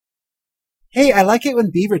Hey, I like it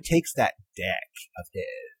when Beaver takes that deck of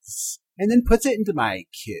his and then puts it into my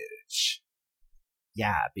couch.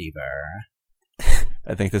 Yeah, Beaver.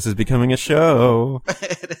 I think this is becoming a show.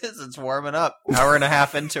 It is. It's warming up. Hour and a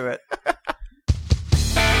half into it.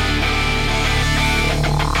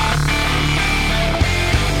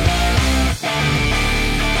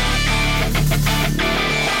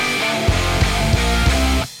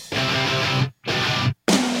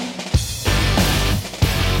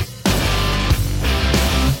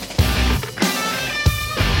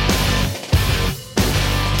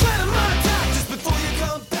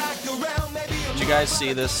 Did you guys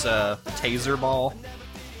see this taser ball?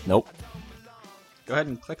 Nope. Go ahead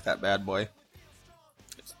and click that bad boy.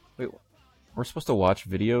 Wait, we're supposed to watch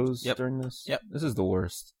videos Yep. during this? Yep. This is the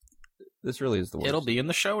worst. This really is the worst. It'll be in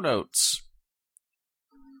the show notes.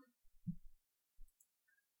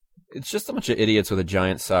 It's just a bunch of idiots with a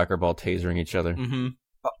giant soccer ball tasering each other. Mm-hmm.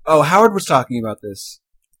 Oh, Howard was talking about this.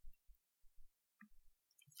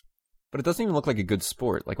 But it doesn't even look like a good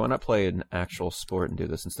sport. Like, why not play an actual sport and do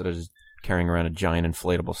this instead of just carrying around a giant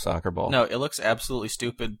inflatable soccer ball? No, it looks absolutely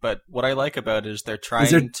stupid, but what I like about it is they're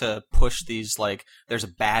trying to push these, like, there's a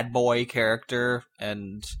bad boy character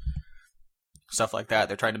and stuff like that.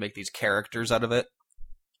 They're trying to make these characters out of it.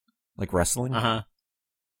 Like wrestling? Uh-huh.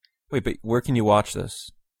 Wait, but where can you watch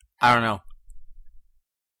this? I don't know.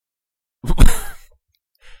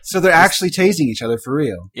 So they're actually tasing each other for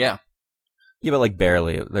real. Yeah. Yeah, but like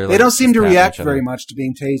barely. They don't seem to react very much to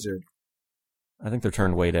being tasered. I think they're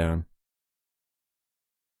turned way down.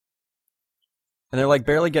 And they're like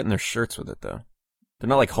barely getting their shirts with it, though. They're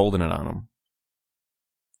not like holding it on them.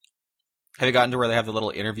 Have you gotten to where they have the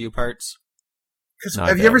little interview parts?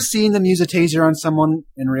 Have you ever seen them use a taser on someone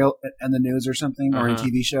in the news or something, or in a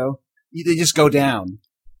TV show? They just go down.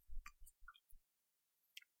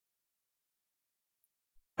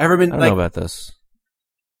 Ever been? I don't know about this.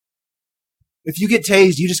 If you get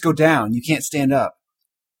tased, you just go down. You can't stand up.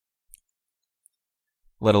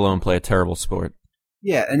 Let alone play a terrible sport.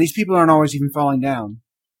 Yeah, and these people aren't always even falling down.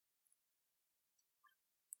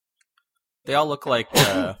 They all look like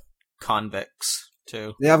convicts,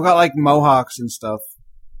 too. They've got, like, mohawks and stuff.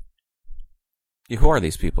 Yeah, who are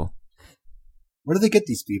these people? Where do they get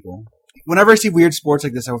these people? Whenever I see weird sports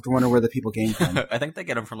like this, I have to wonder where the people came from. I think they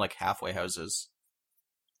get them from, like, halfway houses.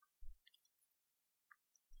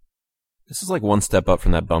 This is like one step up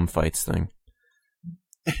from that bum fights thing.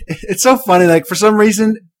 It's so funny. Like, for some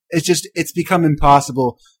reason, it's become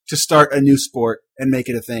impossible to start a new sport and make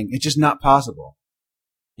it a thing. It's just not possible.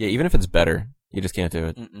 Yeah, even if it's better, you just can't do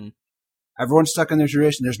it. Mm-mm. Everyone's stuck in their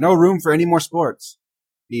tradition. There's no room for any more sports.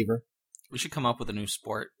 Beaver. We should come up with a new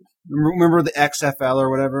sport. Remember the XFL or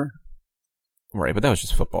whatever? Right, but that was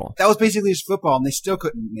just football. That was basically just football, and they still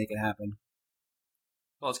couldn't make it happen.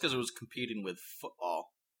 Well, it's because it was competing with football.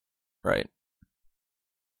 Right.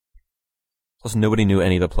 Plus, nobody knew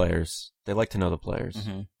any of the players. They like to know the players.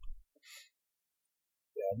 Mm-hmm.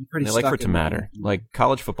 Yeah, they like for it to matter. Like,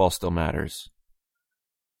 college football still matters.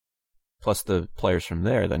 Plus, the players from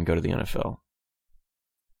there then go to the NFL.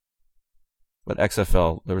 But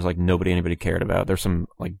XFL, there was like nobody anybody cared about. There's some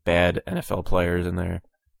like bad NFL players in there,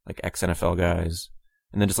 like ex-NFL guys,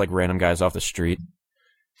 and then just like random guys off the street.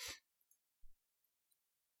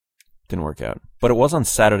 Didn't work out. But it was on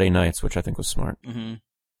Saturday nights, which I think was smart. Mm-hmm.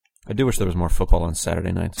 I do wish there was more football on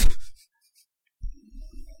Saturday nights.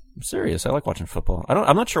 I'm serious. I like watching football.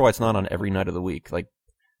 I'm not sure why it's not on every night of the week. Like,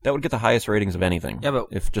 that would get the highest ratings of anything. Yeah, but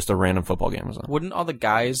if just a random football game was on. Wouldn't all the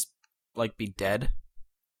guys like be dead?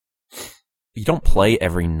 You don't play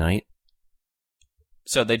every night.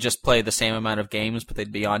 So they just play the same amount of games, but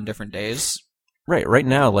they'd be on different days? Right. Right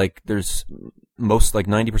now, like, there's most, like,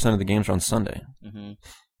 90% of the games are on Sunday. Mm-hmm.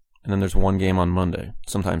 And then there's one game on Monday,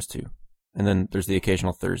 sometimes two. And then there's the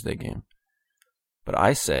occasional Thursday game. But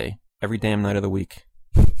I say every damn night of the week.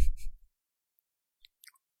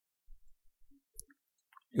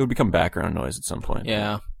 It would become background noise at some point.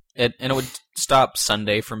 Yeah. And it would stop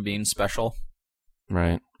Sunday from being special.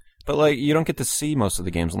 Right. But, like, you don't get to see most of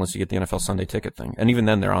the games unless you get the NFL Sunday ticket thing. And even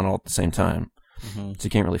then, they're on all at the same time. Mm-hmm. So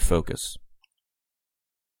you can't really focus.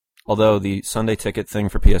 Although the Sunday ticket thing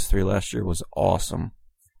for PS3 last year was awesome.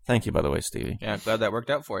 Thank you, by the way, Stevie. Yeah, glad that worked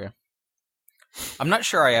out for you. I'm not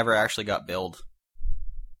sure I ever actually got billed.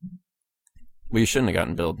 Well, you shouldn't have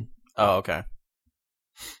gotten billed. Oh, okay.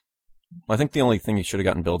 Well, I think the only thing you should have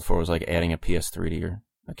gotten billed for was, like, adding a PS3 to your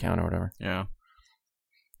account or whatever. Yeah.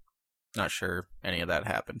 Not sure any of that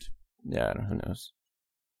happened. Yeah, who knows.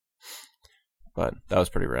 But that was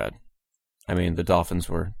pretty rad. I mean, the Dolphins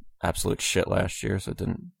were absolute shit last year, so it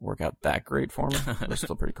didn't work out that great for me. But it's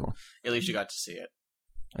still pretty cool. At least you got to see it.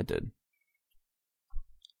 I did.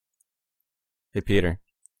 Hey, Peter.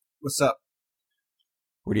 What's up?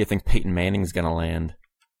 Where do you think Peyton Manning's going to land?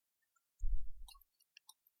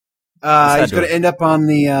 He's going to end up on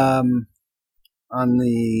the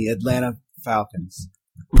Atlanta Falcons.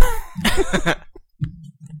 I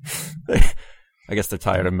guess they're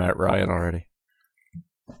tired of Matt Ryan already.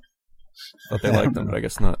 Thought they liked him, but I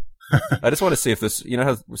guess not. I just want to see if this, you know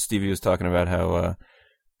how Stevie was talking about how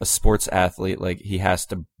a sports athlete, like, he has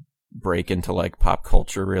to break into, like, pop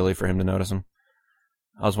culture, really, for him to notice him.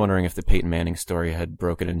 I was wondering if the Peyton Manning story had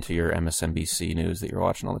broken into your MSNBC news that you're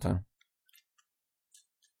watching all the time.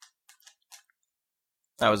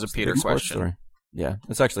 That was a Peter question. Story. Yeah,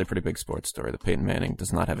 it's actually a pretty big sports story that Peyton Manning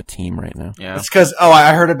does not have a team right now. Yeah. It's because,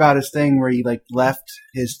 I heard about his thing where he, like, left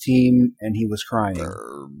his team and he was crying.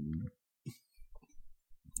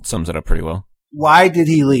 Sums it up pretty well. Why did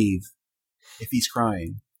he leave if he's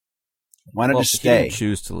crying? Why not just stay? He didn't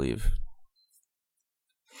choose to leave.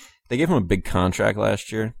 They gave him a big contract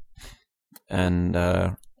last year, and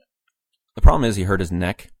the problem is he hurt his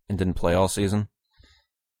neck and didn't play all season.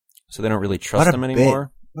 So they don't really trust him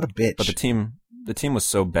anymore. What a bitch. But the team was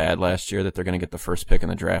so bad last year that they're going to get the first pick in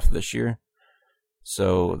the draft this year.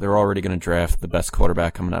 So they're already going to draft the best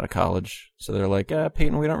quarterback coming out of college. So they're like,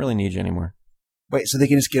 Peyton, we don't really need you anymore. Wait, so they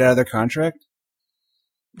can just get out of their contract?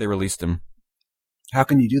 They released him. How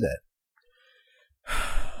can you do that?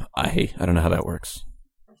 I don't know how that works.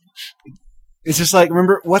 It's just like,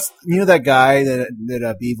 remember, that guy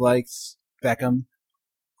that Beeve likes, Beckham?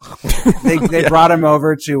 They brought him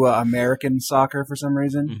over to American soccer for some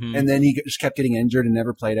reason, and then he just kept getting injured and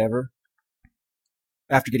never played ever.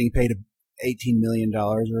 After getting paid $18 million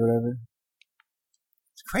or whatever.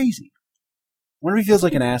 It's crazy. I wonder if he feels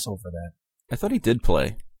like an asshole for that. I thought he did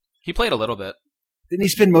play. He played a little bit. Didn't he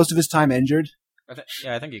spend most of his time injured?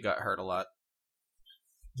 I think he got hurt a lot.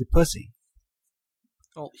 He's a pussy.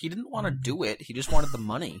 Well, he didn't want to do it. He just wanted the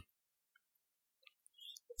money.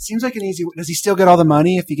 Seems like an easy... Does he still get all the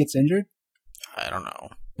money if he gets injured? I don't know.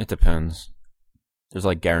 It depends. There's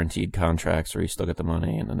like guaranteed contracts where you still get the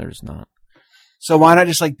money, and then there's not. So why not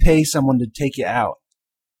just like pay someone to take you out,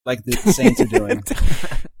 like the Saints are doing?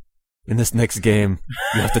 In this next game,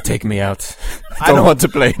 you have to take me out. I don't want to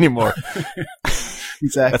play anymore.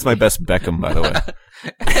 Exactly. That's my best Beckham, by the way.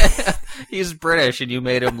 He's British, and you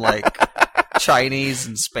made him like Chinese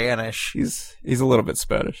and Spanish. He's a little bit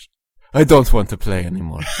Spanish. I don't want to play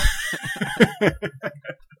anymore.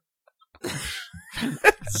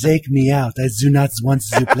 Take me out. I do not want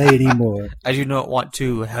to play anymore. I do not want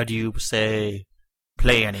to, how do you say,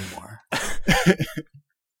 play anymore?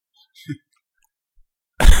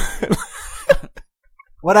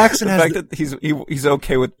 What accent the has fact that he's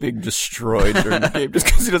okay with being destroyed during the game just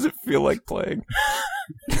because he doesn't feel like playing.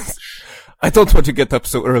 I don't want to get up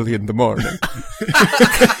so early in the morning.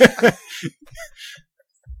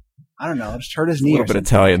 I don't know. Just hurt his knee. A little bit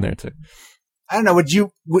Italian there too. I don't know. Wouldn't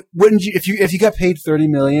you if you got paid $30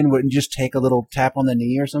 million, wouldn't you just take a little tap on the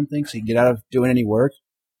knee or something so you can get out of doing any work?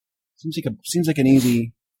 Seems like an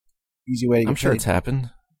easy way to get I'm sure paid. it's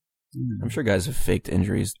happened. I'm sure guys have faked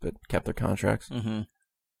injuries but kept their contracts. Mm-hmm.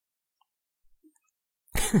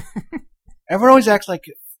 Everyone always acts like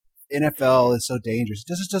NFL is so dangerous. It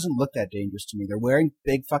just doesn't look that dangerous to me. They're wearing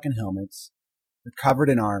big fucking helmets. They're covered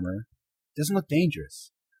in armor. It doesn't look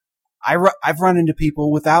dangerous. I've run into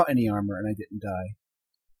people without any armor and I didn't die.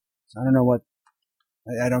 So I don't know what...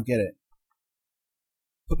 I don't get it.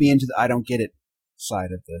 Put me into the I don't get it side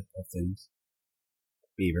of things.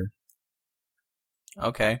 Beaver.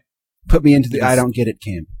 Okay. Put me into the I don't get it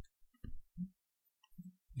camp.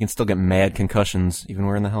 You can still get mad concussions even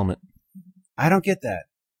wearing the helmet. I don't get that.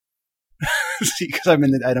 Because I'm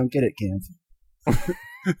in the I don't get it camp.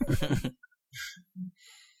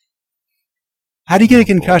 How do you get a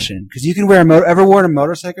concussion? Because you can wear ever worn a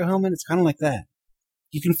motorcycle helmet? It's kind of like that.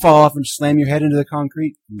 You can fall off and slam your head into the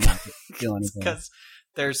concrete and not feel anything. Because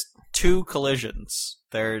there's two collisions.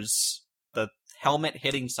 There's the helmet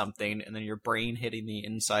hitting something, and then your brain hitting the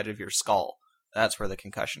inside of your skull. That's where the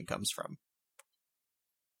concussion comes from.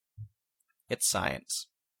 It's science.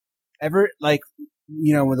 Ever,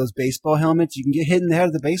 with those baseball helmets, you can get hit in the head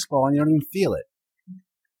of the baseball and you don't even feel it.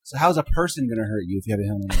 So how's a person going to hurt you if you have a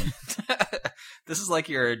helmet on? This is like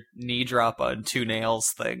your knee drop on 2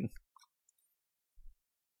 nails thing.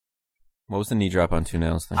 What was the knee drop on 2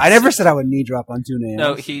 nails thing? I never said I would knee drop on 2 nails.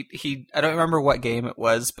 No, he I don't remember what game it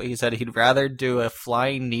was, but he said he'd rather do a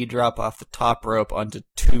flying knee drop off the top rope onto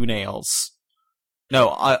 2 nails. No,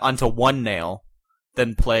 onto 1 nail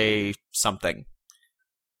than play something.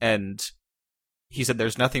 And he said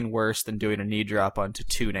there's nothing worse than doing a knee drop onto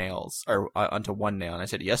two nails or onto one nail. And I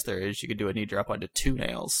said, yes, there is. You could do a knee drop onto two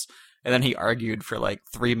nails. And then he argued for like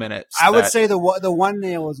 3 minutes. I would say the one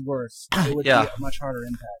nail is worse. It would Yeah. be a much harder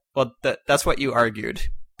impact. Well, that's what you argued.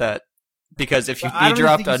 That because if you But I knee don't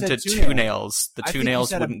dropped think you onto said two nails, the I two think you nails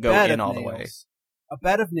said a wouldn't go bed in of all the way. nails. A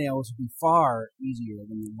bed of nails would be far easier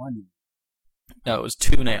than the one nail. No, it was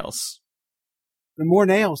two nails. The more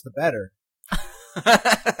nails, the better.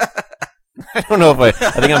 I don't know if I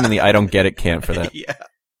think I'm in the I don't get it camp for that. Yeah.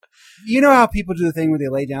 You know how people do the thing where they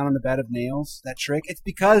lay down on the bed of nails? That trick? It's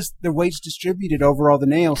because the weight's distributed over all the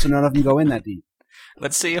nails, so none of them go in that deep.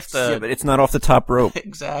 Let's see if Yeah, but it's not off the top rope.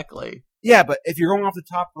 exactly. Yeah, but if you're going off the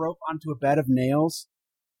top rope onto a bed of nails,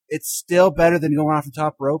 it's still better than going off the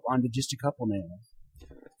top rope onto just a couple nails.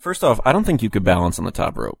 First off, I don't think you could balance on the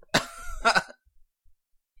top rope.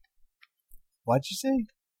 What'd you say?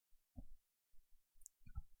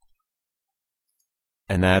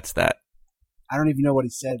 And that's that. I don't even know what he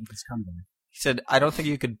said with this comeback. He said, "I don't think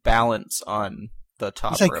you could balance on the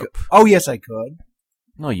top Yes, I rope." could. Oh, yes, I could.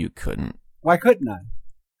 No, you couldn't. Why couldn't I?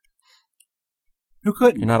 Who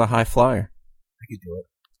couldn't? You're not a high flyer. I could do it.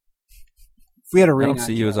 If we had a I ring, don't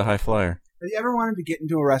see you as a high flyer. Have you ever wanted to get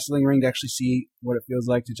into a wrestling ring to actually see what it feels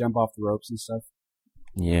like to jump off the ropes and stuff?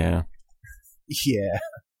 Yeah. Yeah.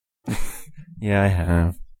 Yeah, I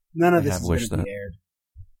have. None of I this have is going wished to be that. aired.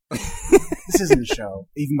 This isn't a show,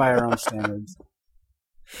 even by our own standards.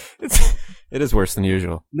 It is worse than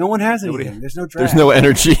usual. No one has Nobody- anything. There's no drag. There's no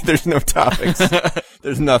energy. There's no topics.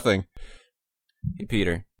 There's nothing. Hey,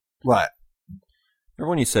 Peter. What? Remember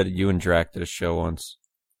when you said you and Drac did a show once?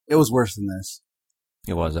 It was worse than this.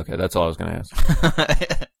 It was. Okay, that's all I was going to ask.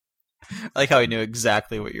 I like how he knew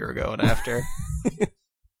exactly what you were going after.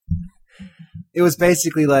 It was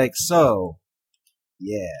basically like, so,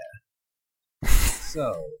 yeah.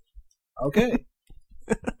 So, okay.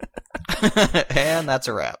 And that's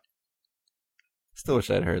a wrap. Still wish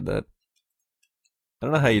I'd heard that. I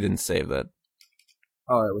don't know how you didn't save that.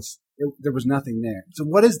 Oh, there was nothing there. So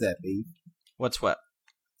what is that, B? What's what?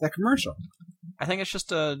 That commercial. I think it's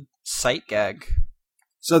just a sight gag.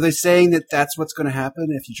 So they're saying that that's what's going to happen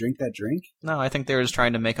if you drink that drink? No, I think they're just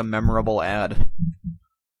trying to make a memorable ad.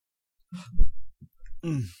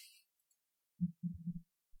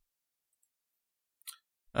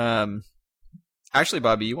 Actually,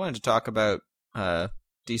 Bobby, you wanted to talk about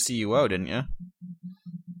DCUO, didn't you?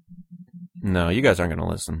 No, you guys aren't going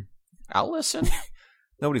to listen. I'll listen.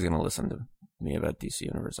 Nobody's going to listen to me about DC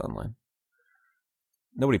Universe Online.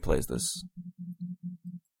 Nobody plays this.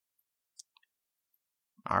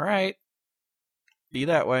 All right. Be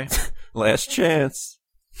that way. Last chance.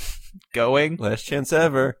 Going. Last chance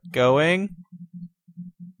ever. Going.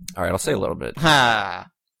 All right, I'll say a little bit. Ha!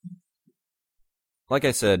 Like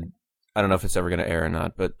I said, I don't know if it's ever going to air or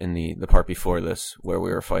not, but in the part before this, where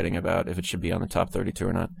we were fighting about if it should be on the top 32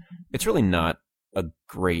 or not, it's really not a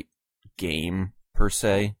great game, per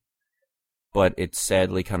se, but it's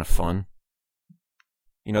sadly kind of fun.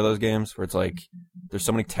 You know those games where it's like, there's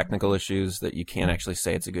so many technical issues that you can't actually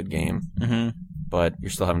say it's a good game, but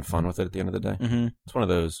you're still having fun with it at the end of the day? It's one of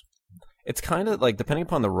those. It's kind of like, depending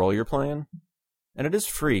upon the role you're playing, and it is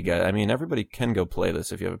free, guys. I mean, everybody can go play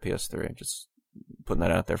this if you have a PS3. Just putting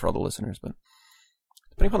that out there for all the listeners, but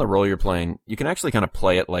depending upon the role you're playing, you can actually kind of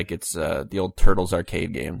play it like it's the old Turtles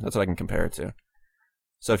arcade game. That's what I can compare it to.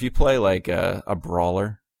 So if you play like a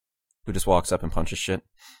brawler who just walks up and punches shit,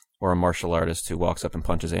 or a martial artist who walks up and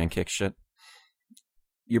punches and kicks shit,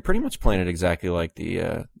 you're pretty much playing it exactly like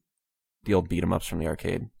the old beat 'em ups from the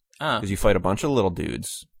arcade. Because you fight a bunch of little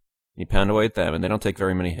dudes, you pound away at them, and they don't take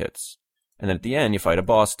very many hits. And then at the end, you fight a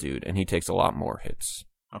boss dude, and he takes a lot more hits.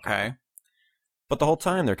 Okay. But the whole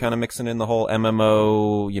time, they're kind of mixing in the whole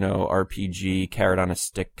MMO, RPG, carrot on a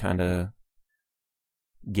stick kind of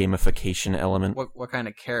gamification element. What kind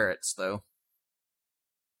of carrots, though?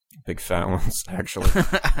 Big fat ones, actually.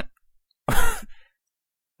 I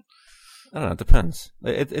don't know, it depends.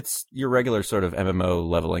 It's your regular sort of MMO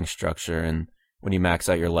leveling structure, and when you max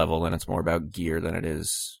out your level, then it's more about gear than it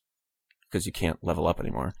is, because you can't level up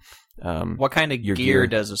anymore. What kind of your gear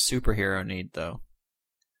does a superhero need, though?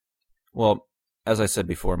 Well, as I said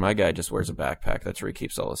before, my guy just wears a backpack. That's where he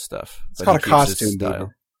keeps all his stuff. It's called a costume, dude.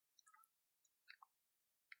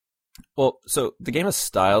 Well, so the game has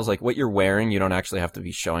styles. Like, what you're wearing, you don't actually have to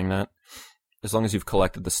be showing that. As long as you've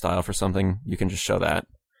collected the style for something, you can just show that.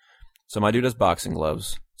 So my dude has boxing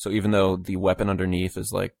gloves. So even though the weapon underneath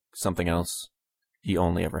is like something else, he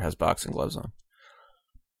only ever has boxing gloves on.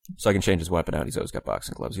 So I can change his weapon out. He's always got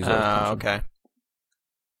boxing gloves. He's always punching. Okay.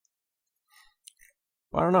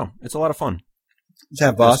 I don't know. It's a lot of fun. Does it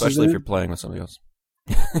have bosses? Especially in if it? you're playing with somebody else.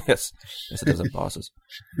 Yes, it does have bosses.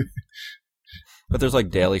 But there's like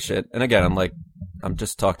daily shit, and again, I'm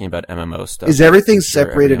just talking about MMO stuff. Is everything I'm sure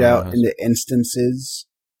separated every MMO out has. into instances?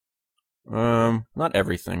 Not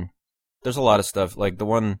everything. There's a lot of stuff like the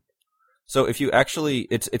one. So if you actually,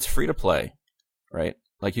 it's free to play, right?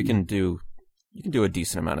 Like you can do a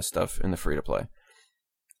decent amount of stuff in the free to play,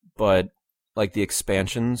 but like the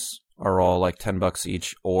expansions are all like $10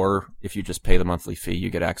 each, or if you just pay the monthly fee, you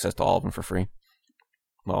get access to all of them for free.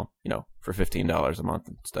 Well, for $15 a month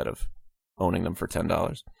instead of owning them for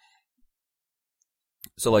 $10.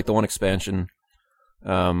 So like the one expansion,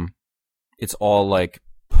 it's all like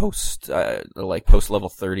post level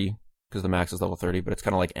 30 because the max is level 30, but it's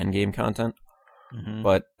kind of like end game content. Mm-hmm.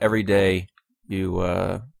 But every day you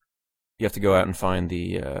have to go out and find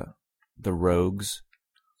the rogues,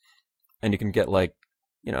 and you can get like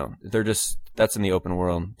that's in the open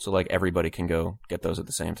world, so like everybody can go get those at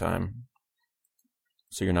the same time.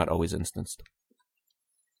 So you're not always instanced.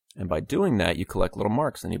 And by doing that, you collect little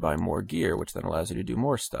marks, and you buy more gear, which then allows you to do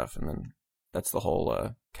more stuff, and then that's the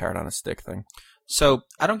whole carrot on a stick thing. So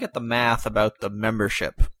I don't get the math about the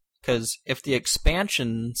membership, because if the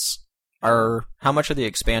expansions are... How much are the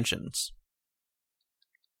expansions?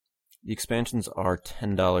 The expansions are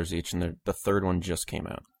 $10 each, and the third one just came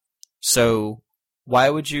out. So why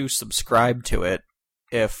would you subscribe to it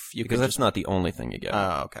if you Because could that's not the only thing you get.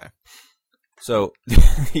 Oh, okay. So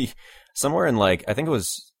somewhere in I think it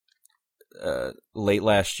was late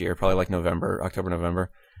last year, probably like October,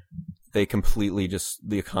 November, the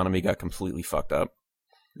economy got completely fucked up.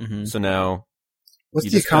 Mm-hmm. So now... What's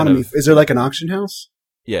the economy? Is there like an auction house?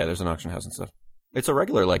 Yeah, there's an auction house and stuff. It's a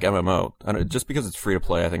regular like MMO. Just because it's free to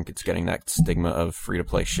play, I think it's getting that stigma of free to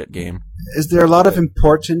play shit game. Is there a lot of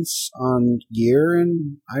importance on gear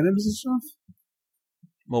and items and stuff?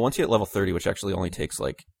 Well, once you hit level 30, which actually only takes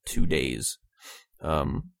like 2 days,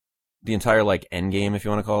 the entire like end game, if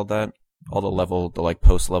you want to call it that, all the like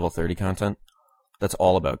post level 30 content, that's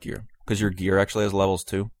all about gear, because your gear actually has levels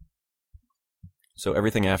too. So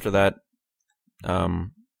everything after that,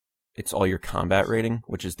 it's all your combat rating,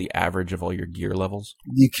 which is the average of all your gear levels.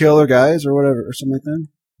 Do you kill other guys or whatever, or something like that?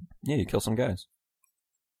 Yeah, you kill some guys.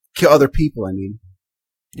 Kill other people, I mean.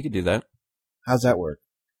 You could do that. How's that work?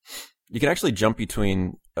 You can actually jump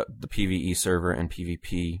between the PvE server and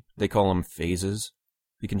PvP. They call them phases.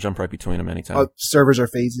 You can jump right between them anytime. Oh, servers are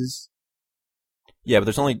phases? Yeah, but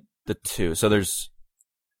there's only the two. So there's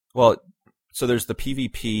the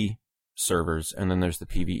PvP servers, and then there's the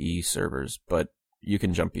PvE servers, but you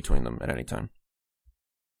can jump between them at any time.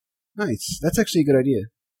 Nice. That's actually a good idea.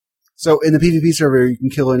 So in the PvP server, you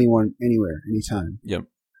can kill anyone, anywhere, anytime. Yep.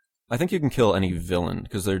 I think you can kill any villain,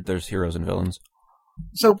 because there's heroes and villains.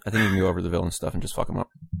 So I think you can go over the villain stuff and just fuck them up.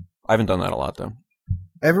 I haven't done that a lot, though.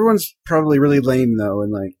 Everyone's probably really lame, though,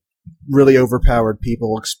 and like really overpowered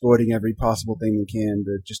people exploiting every possible thing they can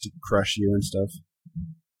just to crush you and stuff.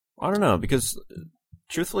 I don't know, because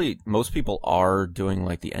truthfully, most people are doing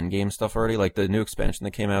like the endgame stuff already. Like the new expansion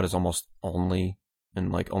that came out is almost only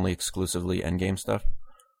exclusively endgame stuff,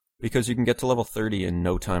 because you can get to level 30 in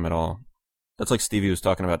no time at all. That's like Stevie was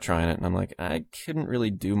talking about trying it, and I'm like, I couldn't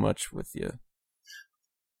really do much with you.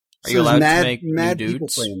 Are you allowed to make mad new people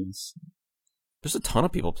dudes? playing this? There's a ton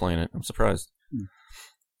of people playing it. I'm surprised.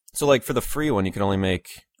 So like for the free one, you can only make,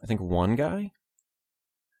 I think, one guy.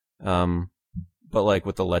 But like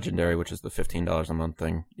with the legendary, which is the $15 a month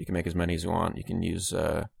thing, you can make as many as you want. You can use,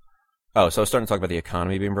 so I was starting to talk about the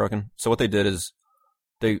economy being broken. So what they did is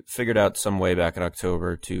they figured out some way back in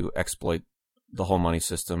October to exploit the whole money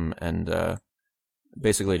system and,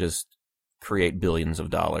 basically just create billions of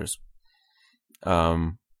dollars.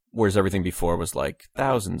 Whereas everything before was like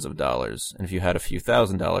thousands of dollars. And if you had a few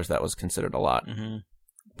 $1,000s, that was considered a lot. Mm-hmm.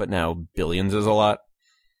 But now billions is a lot.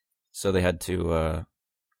 So they had to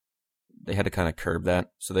kind of curb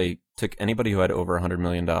that. So they took anybody who had over $100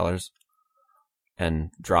 million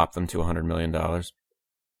and dropped them to $100 million.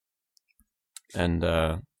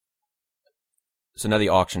 And so now the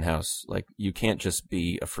auction house, like you can't just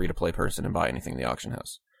be a free-to-play person and buy anything in the auction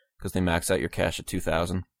house, because they max out your cash at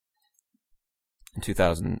 $2,000. And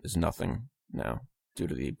 $2,000 is nothing now due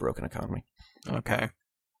to the broken economy. Okay.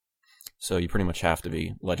 So you pretty much have to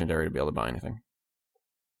be legendary to be able to buy anything,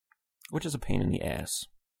 which is a pain in the ass.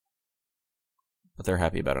 But they're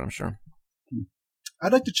happy about it, I'm sure.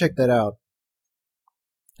 I'd like to check that out.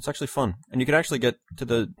 It's actually fun. And you can actually get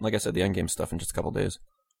to like I said, the endgame stuff in just a couple days.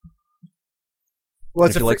 Well,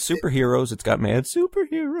 if you like superheroes, it's got mad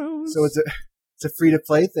superheroes. So it's a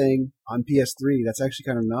free-to-play thing on PS3. That's actually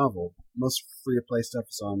kind of novel. Most free-to-play stuff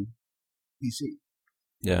is on PC.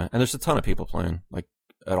 Yeah, and there's a ton of people playing, like,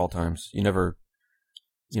 at all times. You never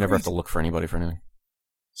have to look for anybody for anything.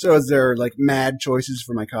 So is there, like, mad choices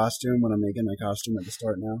for my costume when I'm making my costume at the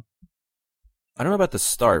start now? I don't know about the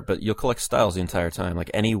start, but you'll collect styles the entire time.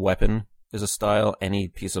 Like, any weapon is a style, any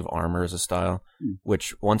piece of armor is a style,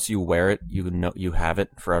 which once you wear it, you have it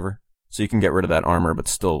forever. So you can get rid of that armor, but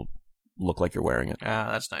still look like you're wearing it.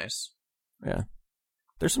 Ah, that's nice. Yeah.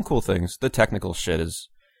 There's some cool things. The technical shit is...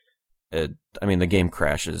 the game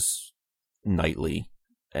crashes nightly,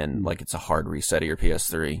 and, like, it's a hard reset of your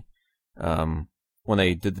PS3. When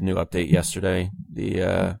they did the new update yesterday,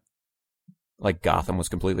 Gotham was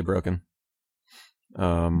completely broken.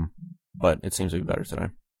 But it seems to be better today.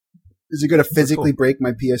 Is it going to physically break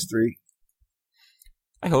my PS3?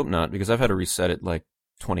 I hope not, because I've had to reset it like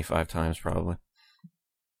 25 times probably.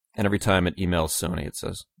 And every time it emails Sony, it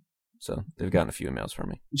says. So they've gotten a few emails from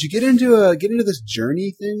me. Did you get into this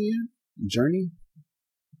Journey thing yet? Journey?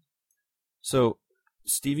 So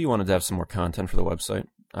Stevie wanted to have some more content for the website.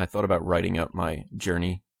 I thought about writing out my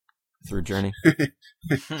journey through Journey.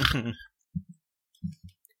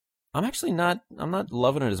 I'm not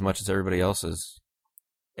loving it as much as everybody else is.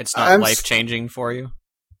 It's not life-changing for you?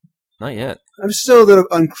 Not yet. I'm still a little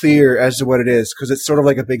unclear as to what it is, because it's sort of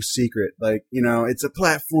like a big secret. Like, it's a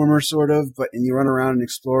platformer sort of, and you run around and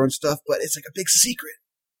explore and stuff, but it's like a big secret.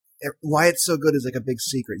 Why it's so good is like a big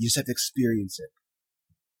secret. You just have to experience it.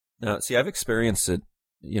 No, see, I've experienced it,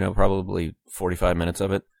 probably 45 minutes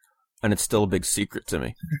of it, and it's still a big secret to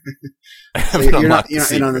me. So you're not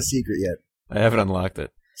in on the secret yet. I haven't unlocked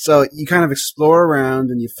it. So you kind of explore around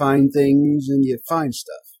and you find things and you find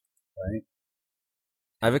stuff, right?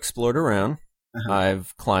 I've explored around. Uh-huh.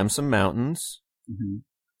 I've climbed some mountains. Mm-hmm.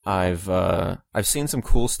 I've seen some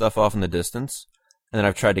cool stuff off in the distance, and then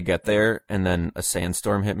I've tried to get there, and then a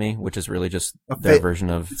sandstorm hit me, which is really just their version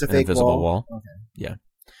of an invisible wall. Okay. Yeah.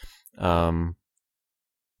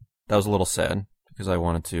 That was a little sad because I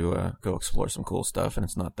wanted to go explore some cool stuff, and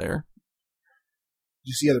it's not there. Did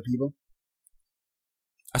you see other people?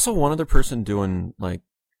 I saw one other person doing,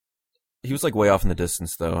 he was, way off in the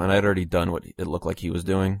distance, though, and I'd already done what it looked like he was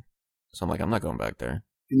doing. So I'm like, I'm not going back there.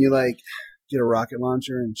 Can you, get a rocket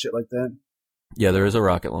launcher and shit like that? Yeah, there is a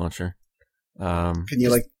rocket launcher. Can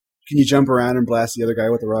you jump around and blast the other guy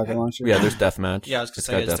with the rocket launcher? Yeah, there's deathmatch. Yeah, I was going to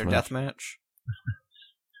say, is there deathmatch?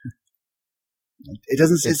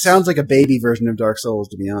 It sounds like a baby version of Dark Souls,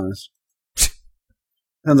 to be honest.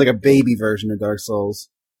 Sounds like a baby version of Dark Souls.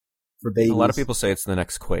 For babies. A lot of people say it's the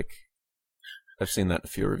next Quake. I've seen that in a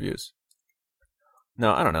few reviews.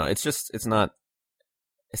 No, I don't know. It's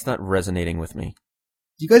not resonating with me.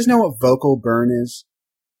 Do you guys know what vocal burn is?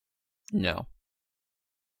 No.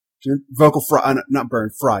 Vocal fry, not burn,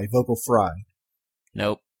 fry. Vocal fry.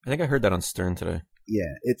 Nope. I think I heard that on Stern today.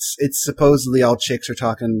 Yeah, it's supposedly all chicks are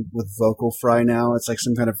talking with vocal fry now. It's like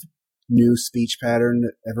some kind of new speech pattern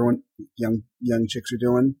that everyone, young chicks are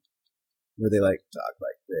doing, where they talk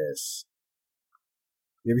like this.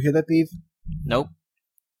 You ever hear that, Beeve? Nope.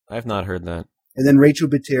 I have not heard that. And then Rachel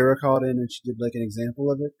Butera called in and she did an example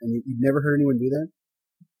of it, and you've never heard anyone do that?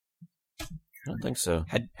 I don't think so.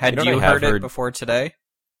 Had you heard it before today?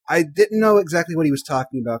 I didn't know exactly what he was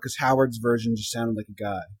talking about because Howard's version just sounded like a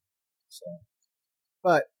guy. So,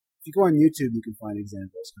 but if you go on YouTube, you can find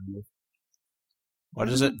examples. What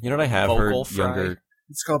is it? You know what I have Vocal heard? fry? Younger.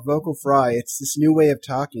 It's called vocal fry. It's this new way of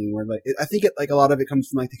talking where I think it a lot of it comes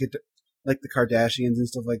from the Kardashians and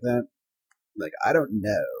stuff like that. I don't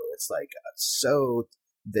know. It's so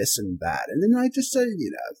this and that, and then I just said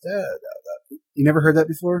You never heard that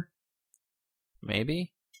before?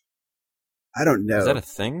 Maybe. I don't know. Is that a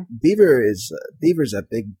thing? Beaver's a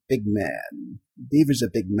big man. Beaver's a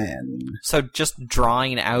big man. So just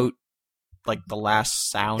drawing out the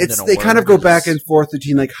last sound. They kind of go back and forth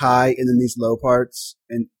between high and then these low parts,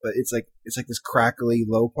 but it's this crackly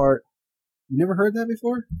low part. You never heard that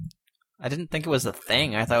before? I didn't think it was a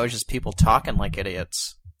thing. I thought it was just people talking like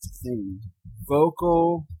idiots. It's a thing.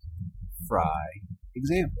 Vocal fry.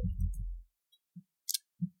 Example.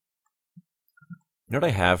 You know what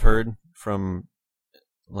I have heard from,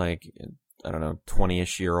 I don't know,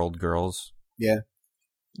 20-ish-year-old girls? Yeah.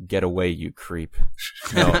 Get away, you creep.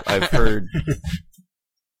 No, I've heard...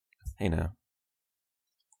 Hey, now.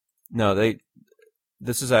 No,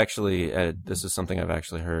 this is actually... this is something I've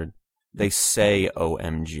actually heard. They say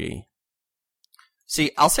OMG.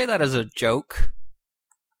 See, I'll say that as a joke.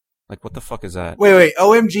 What the fuck is that? Wait.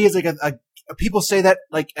 OMG is people say that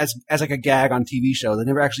as a gag on TV shows. I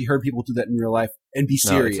never actually heard people do that in real life and be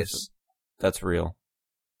serious. No, that's real.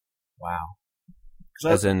 Wow.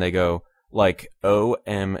 As in they go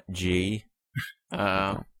OMG.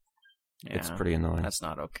 Oh. Yeah, It's pretty annoying. That's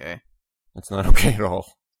not okay. It's not okay at all.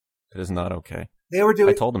 It is not okay. They were doing.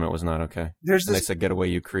 I told them it was not okay. There's And they this. said, "Get away,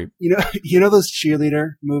 you creep." You know those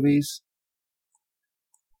cheerleader movies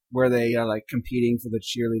where they are like competing for the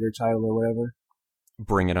cheerleader title or whatever.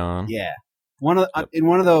 Bring it on. Yeah, Yep. in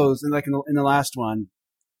one of those, and like in the last one,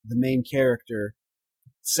 the main character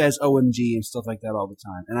says OMG and stuff like that all the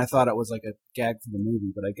time. And I thought it was like a gag for the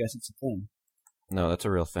movie, but I guess it's a thing. No, that's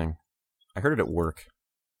a real thing. I heard it at work.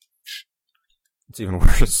 It's even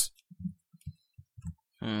worse.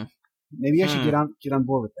 Maybe I should get on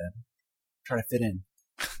board with that. Try to fit in.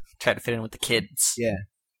 Try to fit in with the kids. Yeah.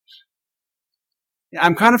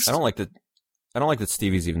 I'm kind of. I don't like that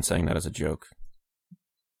Stevie's even saying that as a joke.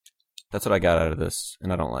 That's what I got out of this,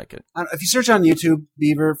 and I don't like it. If you search on YouTube,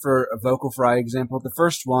 Beaver, for a vocal fry example, the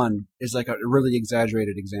first one is like a really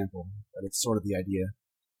exaggerated example, but it's sort of the idea.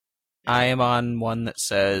 I am on one that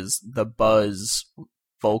says the Buzz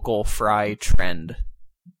vocal fry trend,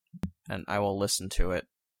 and I will listen to it.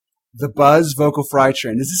 The Buzz vocal fry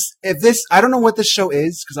trend. I don't know what this show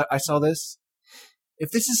is, because I saw this.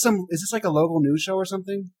 If this is is this like a local news show or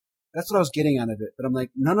something? That's what I was getting out of it. But I'm like,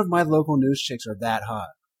 none of my local news chicks are that hot.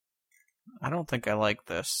 I don't think I like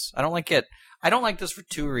this. I don't like it. I don't like this for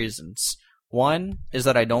two reasons. One is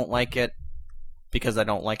that I don't like it because I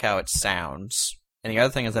don't like how it sounds. And the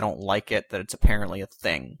other thing is I don't like it that it's apparently a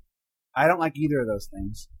thing. I don't like either of those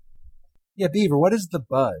things. Yeah, Beaver, what is the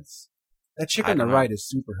Buzz? That chick on the right is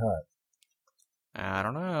super hot. I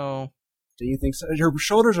don't know. Do you think so? Her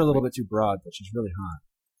shoulders are a little bit too broad, but she's really hot.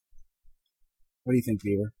 What do you think,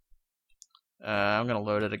 Beaver? I'm going to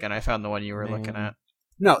load it again. I found the one you were looking at.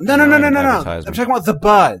 No. I'm talking about the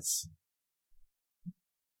Buzz.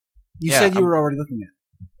 You said you were already looking at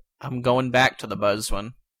it. I'm going back to the Buzz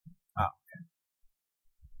one. Oh, okay.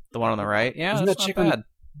 The one on the right? Yeah, Isn't that's that chick not bad.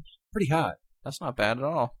 Pretty hot. That's not bad at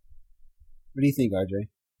all. What do you think, RJ?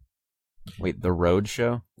 Wait, The Road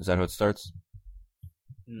Show? Is that how it starts?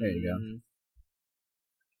 There you go.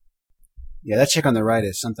 Yeah, that chick on the right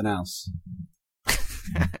is something else.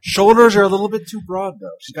 Shoulders are a little bit too broad,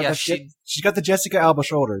 though. She's got the Jessica Alba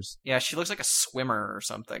shoulders. Yeah, she looks like a swimmer or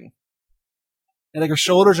something. And like her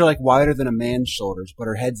shoulders are like wider than a man's shoulders, but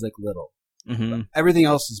her head's like little. Mm-hmm. Everything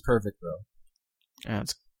else is perfect, though.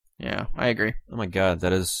 Yeah, I agree. Oh my god,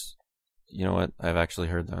 that is... You know what? I've actually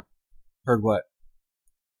heard that. Heard what?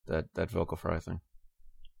 That vocal fry thing.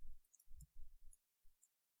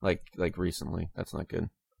 Like recently. That's not good.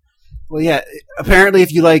 Well, yeah. Apparently,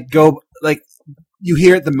 if you you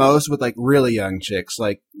hear it the most with like really young chicks,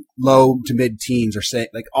 like low to mid teens, or say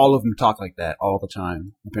like all of them talk like that all the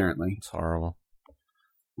time. Apparently, It's horrible.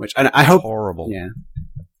 which I hope. Horrible. Yeah.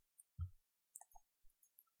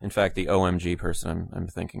 In fact, the OMG person I'm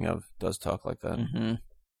thinking of does talk like that. Mm-hmm.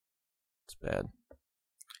 It's bad.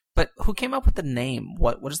 But who came up with the name?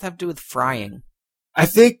 What does that have to do with frying? I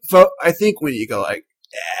think when you go like,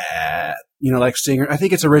 like singer, I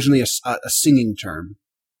think it's originally a singing term.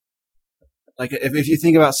 Like if you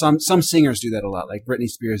think about some singers do that a lot, like Britney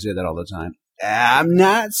Spears did that all the time. I'm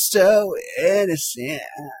not so innocent.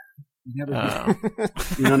 You know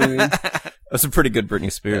what I mean? That's a pretty good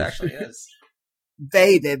Britney Spears. It actually is.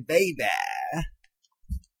 Baby.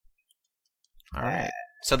 All right.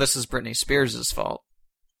 So this is Britney Spears' fault.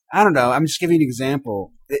 I don't know. I'm just giving you an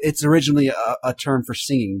example. It's originally a term for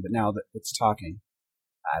singing, but now that it's talking.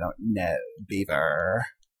 I don't know. Beaver,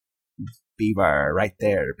 right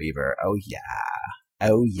there, Beaver. Oh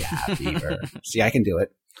yeah, Beaver. See, I can do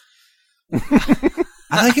it.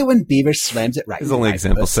 I like it when Beaver slams it right. His only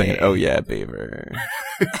example saying, "Oh yeah, Beaver."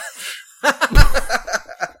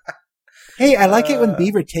 Hey, I like it when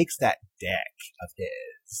Beaver takes that dick of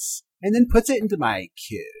his and then puts it into my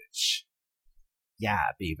cooch. Yeah,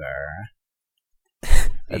 Beaver.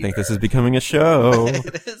 I think this is becoming a show.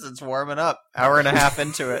 It is. It's warming up. Hour and a half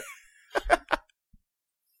into it.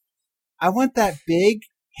 I want that big,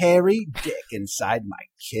 hairy dick inside my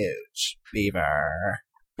cooch, Beaver.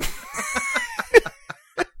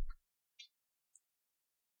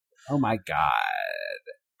 Oh my god.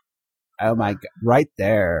 Oh my god. Right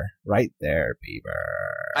there, Beaver.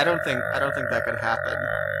 I don't think that could happen.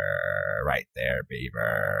 Right there,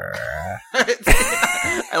 Beaver.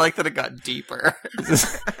 I like that it got deeper.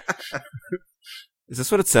 Is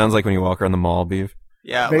this what it sounds like when you walk around the mall, Beav?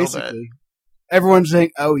 Yeah, basically. Everyone's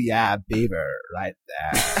saying, "Oh yeah, Beaver, right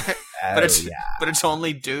there." But it's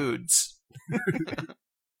only dudes.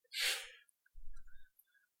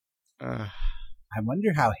 I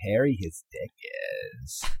wonder how hairy his dick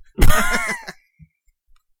is. That's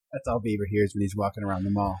all Beaver hears when he's walking around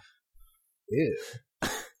the mall. Ew.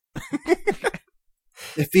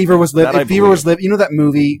 If Beaver was That I you know that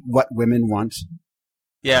movie What Women Want?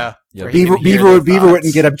 Yeah. Yep. Where you can hear Beaver their wouldn't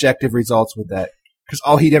thoughts. get objective results with that because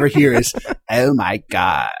all he'd ever hear is, "Oh my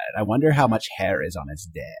god, I wonder how much hair is on his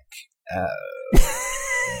dick."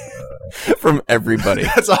 From everybody.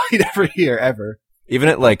 That's all he'd ever hear ever. Even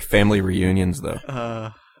at like family reunions, though.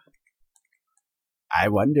 I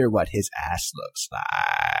wonder what his ass looks like.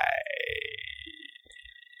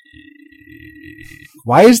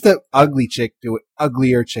 Why is the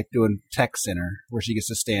uglier chick doing Tech Center where she gets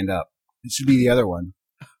to stand up? It should be the other one.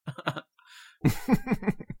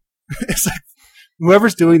 It's like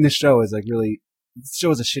whoever's doing this show is like really. This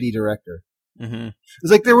show is a shitty director. Mm-hmm.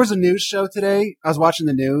 It's like there was a news show today. I was watching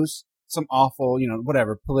the news, some awful,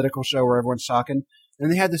 whatever political show where everyone's talking,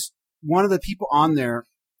 and they had this one of the people on there.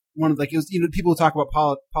 One of like it was people who talk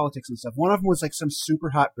about politics and stuff. One of them was like some super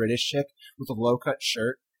hot British chick with a low cut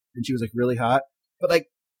shirt, and she was like really hot. But like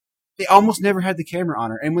they almost never had the camera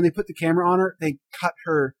on her, and when they put the camera on her, they cut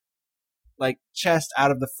her like chest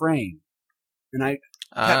out of the frame, and I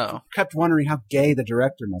kept wondering how gay the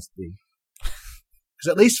director must be.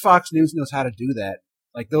 Because at least Fox News knows how to do that.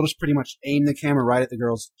 Like they'll just pretty much aim the camera right at the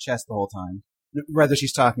girl's chest the whole time, whether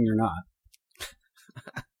she's talking or not.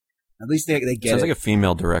 At least they get Sounds it. like a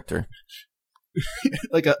female director.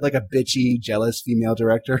 like a bitchy, jealous female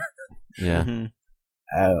director. Yeah. Mm-hmm.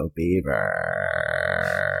 Oh, Beaver.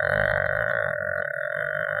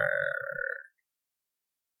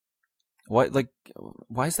 Why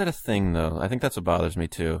is that a thing though? I think that's what bothers me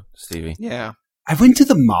too, Stevie. Yeah. I went to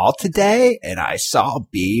the mall today and I saw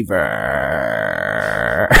Beaver.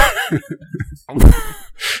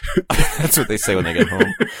 That's what they say when they get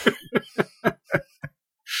home.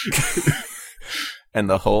 And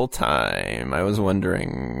the whole time I was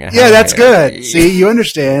wondering. Yeah, that's good. See, you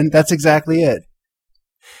understand. That's exactly it.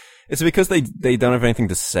 It's because they don't have anything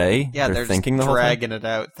to say. Yeah, they're thinking just the whole time. dragging it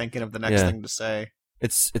out, thinking of the next thing to say.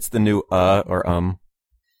 It's the new or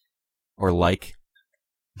or like.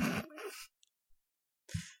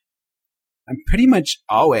 I'm pretty much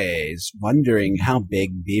always wondering how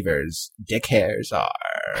big Beaver's dick hairs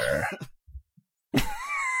are. Yeah,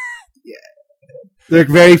 they're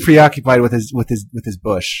very preoccupied with his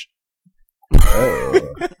bush.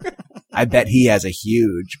 Oh, I bet he has a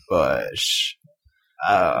huge bush.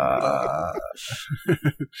 Oh,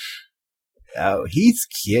 he's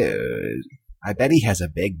cute. I bet he has a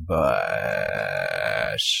big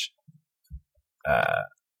bush.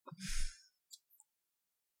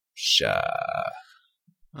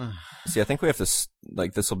 See, I think we have to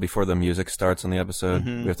this will before the music starts on the episode.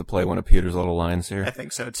 Mhm. We have to play one of Peter's little lines here, I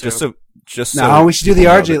think so too. just No, so we should do the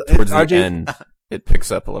people know RJ that towards RJ the end. It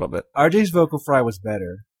picks up a little bit. RJ's vocal fry was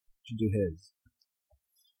better. Should do his.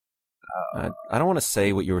 I don't want to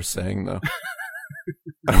say what you were saying though.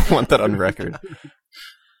 I don't want that on record.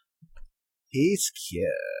 He's cute.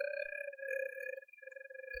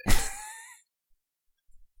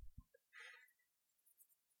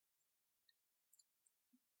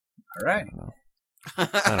 All right.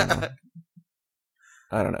 I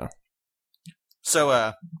don't know.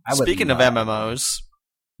 So, speaking of MMOs,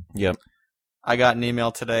 Yep. I got an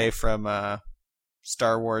email today from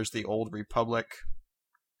Star Wars: The Old Republic,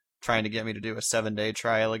 trying to get me to do a 7-day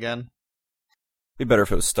trial again. Be better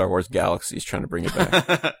if it was Star Wars Galaxies trying to bring it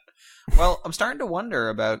back. Well, I'm starting to wonder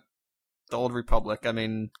about the Old Republic. I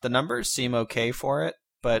mean, the numbers seem okay for it,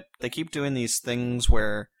 but they keep doing these things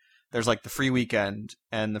where there's like the free weekend,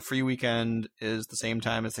 and the free weekend is the same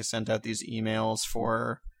time as they sent out these emails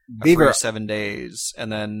for a Beaver. free 7 days,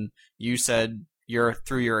 and then you said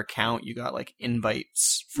through your account you got like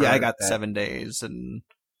invites for Yeah, I got that. 7 days, and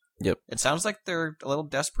Yep. it sounds like they're a little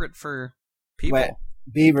desperate for people. Wait.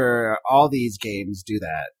 Beaver, all these games do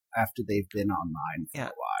that after they've been online for Yeah. a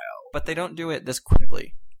while. But they don't do it this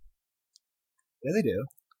quickly. Yeah, they do.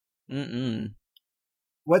 Mm-mm.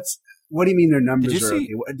 What do you mean their numbers Did you are see-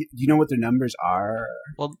 okay? Do you know what their numbers are?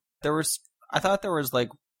 Well, I thought there was like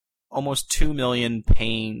almost 2 million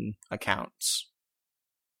paying accounts.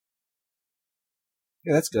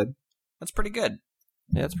 Yeah, that's good. That's pretty good.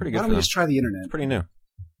 Yeah, it's pretty Why good don't for we them. just try the internet? It's pretty new.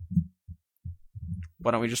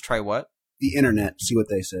 Why don't we just try what? The internet, see what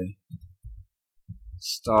they say.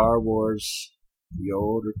 Star Wars, The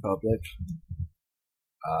Old Republic,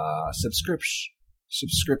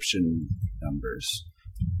 subscription numbers.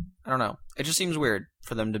 I don't know. It just seems weird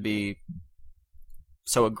for them to be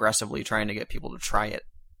so aggressively trying to get people to try it.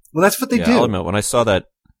 Well, that's what they yeah, do. I'll admit, when I saw that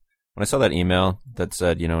email that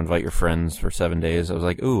said, invite your friends for 7 days, I was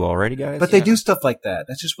like, ooh, already, guys? But they do stuff like that.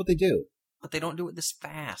 That's just what they do. But they don't do it this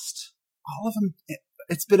fast. All of them.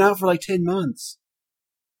 It's been out for like 10 months.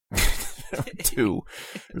 2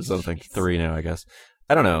 or something. 3 now, I guess.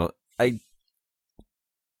 I don't know.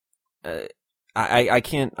 I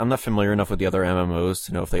can't. I'm not familiar enough with the other MMOs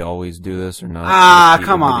to know if they always do this or not.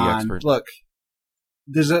 Come on. Look,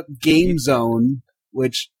 there's a Game Zone,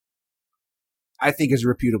 which I think is a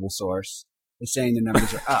reputable source, is saying the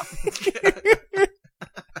numbers are up.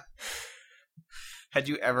 Had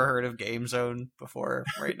you ever heard of Game Zone before?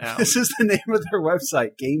 Right now, This is the name of their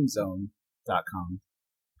website, GameZone.com.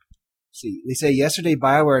 See, they say yesterday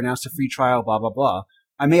BioWare announced a free trial. Blah blah blah.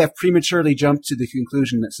 I may have prematurely jumped to the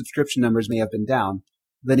conclusion that subscription numbers may have been down,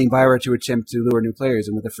 leading BioWare to attempt to lure new players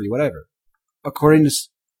in with a free whatever. According to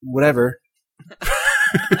whatever.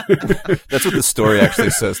 That's what the story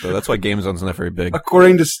actually says, though. That's why Game Zone's not very big.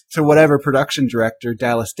 According to whatever production director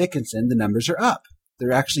Dallas Dickinson, the numbers are up.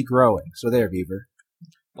 They're actually growing. So there, Beaver.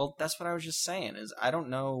 well, that's what I was just saying. Is I don't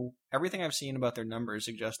know. Everything I've seen about their numbers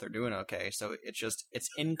suggests they're doing okay. So it's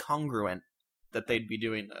incongruent that they'd be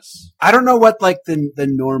doing this. I don't know what like the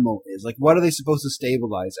normal is. Like, what are they supposed to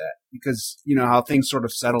stabilize at? Because you know how things sort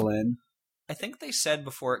of settle in. I think they said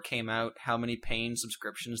before it came out how many paying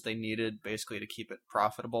subscriptions they needed basically to keep it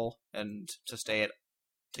profitable and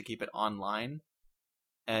to keep it online.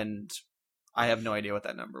 And I have no idea what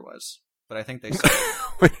that number was, but I think they said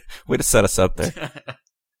Way to set us up there.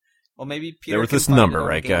 Well, maybe Peter There was can this find it number, on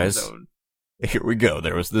right, Game guys? Zone. Here we go.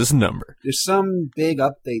 There was this number. There's some big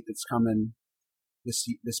update that's coming this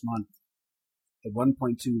month. The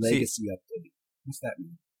 1.2 Legacy update. What's that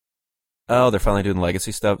mean? Oh, they're finally doing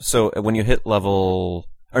legacy stuff. So when you hit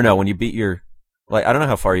when you beat your, like, I don't know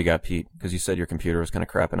how far you got, Pete, because you said your computer was kind of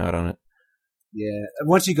crapping out on it. Yeah,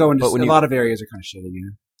 once you go into a lot of areas are kind of shitty.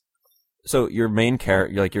 Yeah. So your main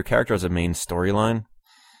character, your character has a main storyline,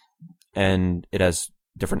 and it has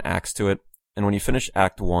different acts to it. And when you finish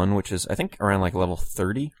Act 1, which is, I think, around like level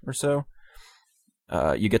 30 or so,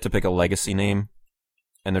 you get to pick a legacy name,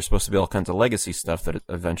 and there's supposed to be all kinds of legacy stuff that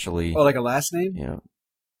eventually... Oh, like a last name?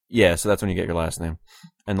 Yeah, so that's when you get your last name.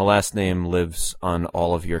 And the last name lives on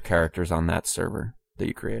all of your characters on that server that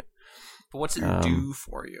you create. But what's it do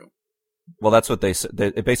for you? Well, that's what they said.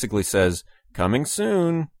 It basically says, coming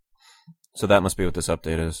soon. So that must be what this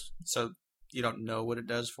update is. So you don't know what it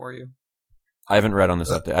does for you? I haven't read on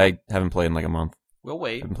this update. I haven't played in like a month. We'll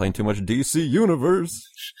wait. I've been playing too much DC Universe.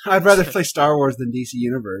 I'd rather play Star Wars than DC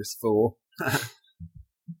Universe, fool.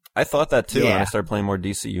 I thought that too, Yeah. and I started playing more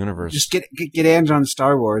DC Universe. Just get Ange on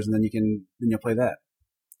Star Wars, and then you'll play that.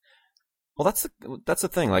 Well, that's the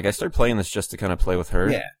thing. Like, I started playing this just to kind of play with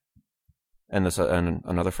her. Yeah. And and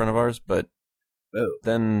another friend of ours, but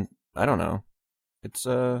then I don't know. It's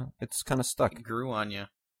kind of stuck. It grew on you.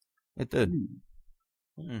 It did.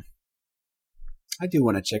 I do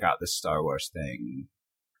want to check out this Star Wars thing.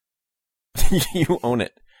 You own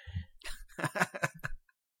it.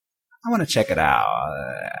 I want to check it out.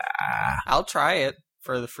 I'll try it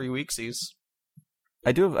for the free weeksies.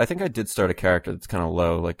 I think I did start a character that's kind of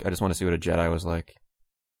low. Like, I just want to see what a Jedi was like.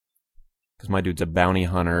 Because my dude's a bounty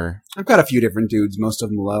hunter. I've got a few different dudes, most of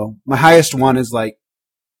them low. My highest one is like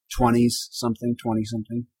 20 something.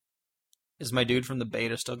 Is my dude from the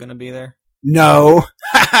beta still going to be there? No.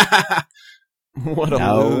 What a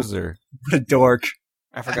No. loser. What a dork.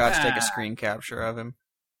 I forgot to take a screen capture of him.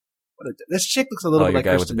 This chick looks a little bit Your like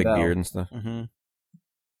guy Kristen with the big Bell. beard and stuff. Mm-hmm.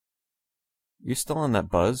 You still on that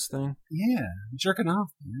Buzz thing? Yeah, I'm jerking off,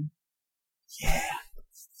 man. Yeah.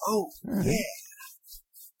 Oh, All right. yeah.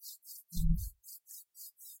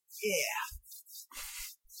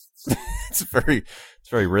 Yeah. It's very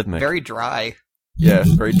rhythmic. Very dry. Yeah,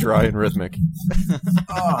 very dry and rhythmic.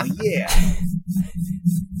 Oh, yeah.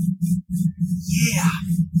 Yeah.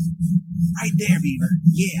 Right there, Beaver.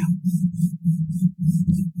 Yeah.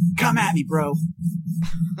 Come at me, bro.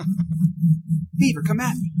 Beaver, come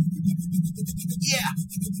at me. Yeah.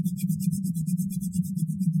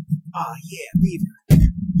 Oh, yeah, Beaver.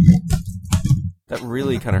 That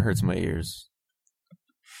really kind of hurts my ears.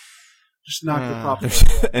 Just knock the pop.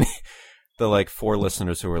 The like 4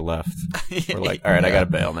 listeners who are left were like, all right, I gotta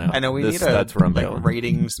bail now. I know we need that's where I'm a bailing.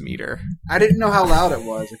 ratings meter. I didn't know how loud it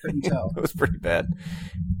was. I couldn't tell. It was pretty bad.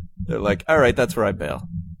 They're like, all right, that's where I bail.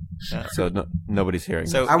 Yeah. So nobody's hearing.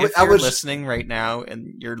 So I if you're was- listening right now and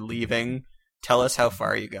you're leaving, tell us how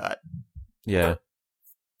far you got. Yeah.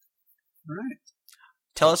 All right.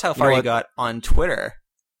 Tell us how know far you what? got on Twitter.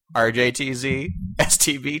 RJTZ,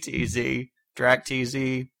 STBTZ,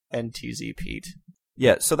 DracTZ, and TZ Pete.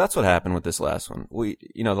 Yeah, so that's what happened with this last one.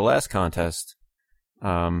 The last contest,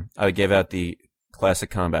 I gave out the Classic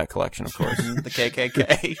Combat Collection, of course. The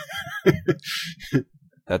KKK.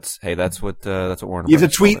 That's what Warner. You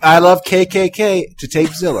have to Brothers tweet, called I love KKK to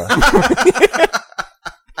Tapezilla.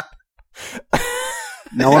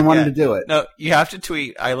 No one wanted Yeah. to do it. No, you have to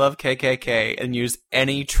tweet "I love KKK" and use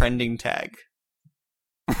any trending tag.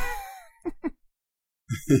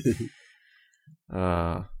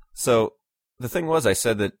 So the thing was, I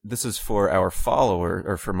said that this is for our follower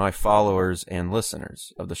or for my followers and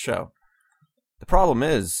listeners of the show. The problem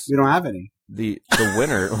is We don't have any. the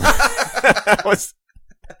winner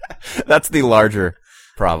that's the larger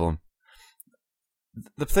problem.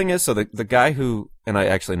 The thing is, so the guy who, and I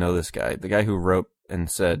actually know this guy, the guy who wrote and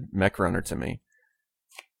said Mech Runner to me,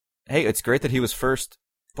 hey, it's great that he was first,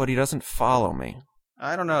 but he doesn't follow me.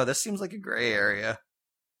 I don't know. This seems like a gray area.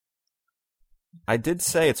 I did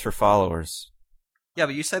say it's for followers. Yeah,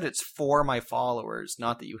 but you said it's for my followers,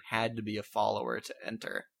 not that you had to be a follower to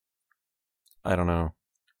enter. I don't know.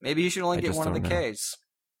 Maybe you should only I get just one of the don't know. Ks.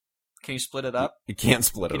 Can you split it up? You can't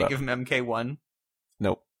split Can it you up. give him MK1?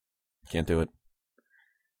 Nope. Can't do it.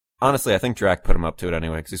 Honestly, I think Drac put him up to it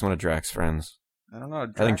anyway, because he's one of Drac's friends. I don't know.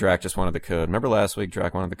 I think Drac just wanted the code. Remember last week,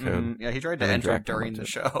 Drac wanted the code? Mhm. Yeah, he tried to I think enter Drac put him during up the to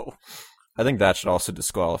show. I think that should also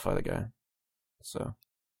disqualify the guy. So,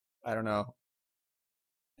 I don't know.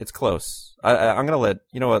 it's close. I'm going to let,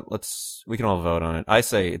 you know what, we can all vote on it. I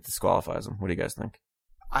say it disqualifies him. What do you guys think?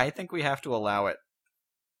 I think we have to allow it.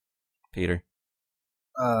 Peter?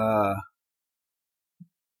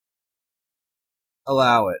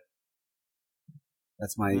 Allow it.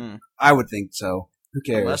 That's my. Hmm. I would think so. Who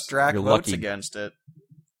cares? Unless Drac You're votes lucky. against it.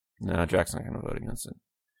 No, Drac's not going to vote against it.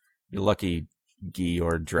 You're lucky, Guy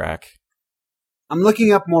or Drac. I'm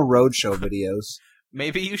looking up more roadshow videos.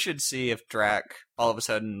 Maybe you should see if Drac all of a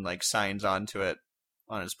sudden signs onto it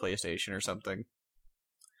on his PlayStation or something.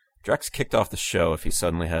 Drac's kicked off the show if he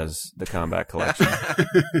suddenly has the combat collection.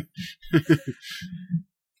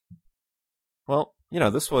 Well,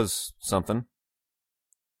 this was something.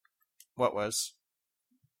 What was?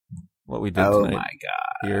 What we did Oh tonight my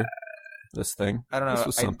god! here. This thing. I don't know. This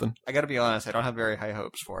was something. I gotta be honest, I don't have very high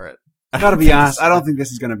hopes for it. I gotta be honest. I don't think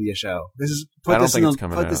this is going to be a show. This is I don't think it's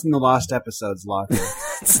coming put this out. in the lost episodes locker.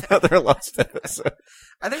 It's another lost episode.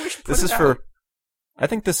 I think we should put This it is out. for. I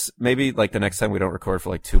think this maybe the next time we don't record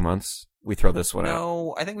for 2 months, we throw this one out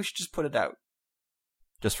No, I think we should just put it out.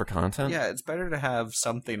 just for content. Yeah, it's better to have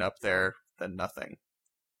something up there than nothing.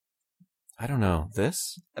 I don't know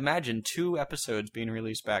this. Imagine 2 episodes being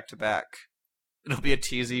released back to back. It'll be a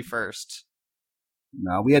TZ first.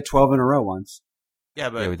 No, we had 12 in a row once. Yeah,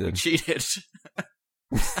 but Yeah, we we did. cheated.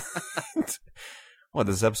 Well,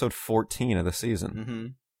 this is episode 14 of the season. Mm-hmm.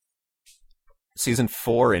 Season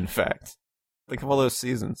 4, in fact. Think of all those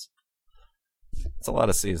seasons. It's a lot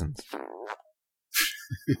of seasons.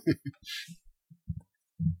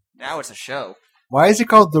 Now it's a show. Why is it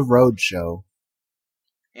called the Road Show?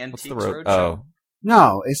 Antiques What's the road? Roadshow. Oh,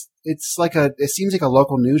 No, it's like it seems like a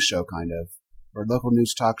local news show kind of, or local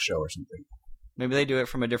news talk show or something. Maybe they do it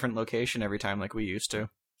from a different location every time like we used to.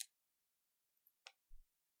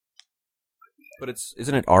 but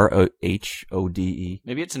isn't it ROHODE?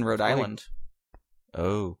 Maybe it's in Rhode Like- Island.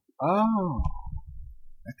 Oh, Oh,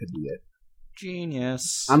 that could be it.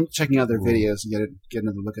 Genius. I'm checking out their Ooh. videos and get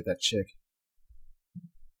another look at that chick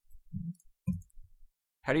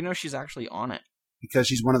How do you know she's actually on it? because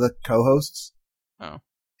she's one of the co-hosts. Oh.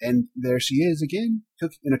 And there she is again,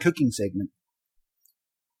 in a cooking segment.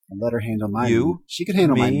 And let her handle my You, meat. She could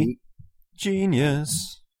handle my me. meat.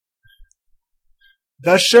 genius.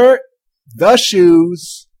 The shirt, the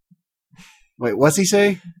shoes. Wait, what's he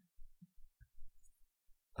say?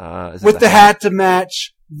 Is it With the hat to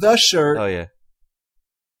match, the shirt. Oh yeah,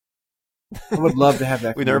 I would love to have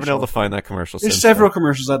that. we've never been able commercial. to find that commercial. There's since several then.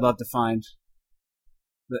 commercials I'd love to find,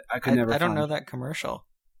 but I could never. I don't find. know that commercial.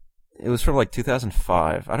 It was from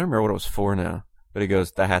 2005. I don't remember what it was for now, but he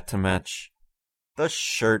goes the hat to match, the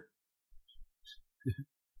shirt.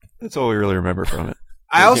 That's all we really remember from it.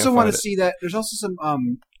 I You also can't want find to it. see that. There's also some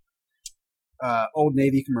Old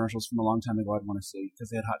Navy commercials from a long time ago I'd want to see because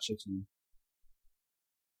they had hot chicks in them.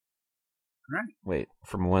 Wait,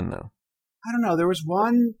 from when though? I don't know. There was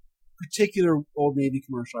one particular Old Navy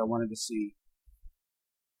commercial I wanted to see.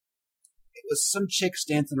 It was some chicks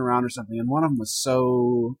dancing around or something, and one of them was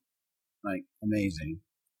so amazing.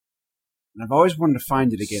 And I've always wanted to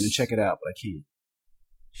find it again and check it out, but I can't.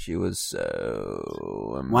 She was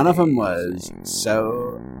so amazing. One of them was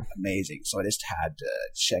so amazing, so I just had to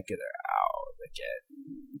check it out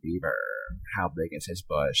again. Beaver, how big is his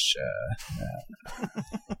bush?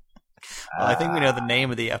 Well, I think we know the name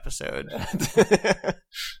of the episode.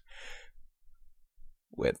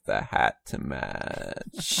 With the hat to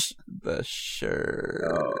match the shirt.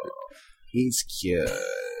 Oh, he's cute.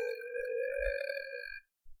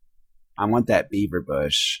 I want that beaver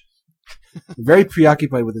bush. Very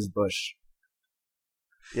preoccupied with his bush.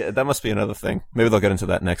 Yeah, that must be another thing. Maybe they'll get into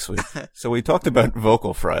that next week. So we talked about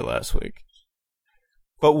vocal fry last week.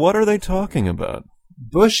 But what are they talking about?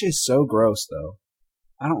 Bush is so gross, though.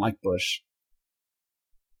 I don't like Bush.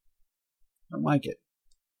 I don't like it.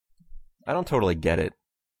 I don't totally get it.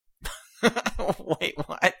 Wait,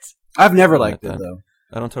 what? I've never liked Like it, that. though.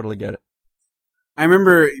 I don't totally get it. I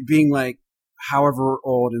remember being like, however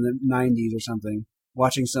old in the 90s or something,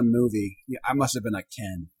 watching some movie. Yeah, I must have been like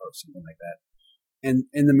 10 or something like that. And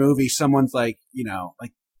in the movie, someone's like,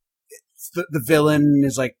 like the villain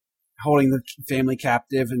is like holding the family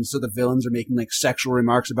captive, and so the villains are making like sexual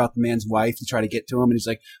remarks about the man's wife to try to get to him, and he's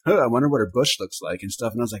like, "Oh, I wonder what her bush looks like," and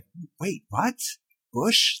stuff. And I was like, "Wait, what?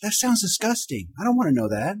 Bush? That sounds disgusting. I don't want to know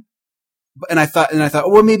that." And I thought,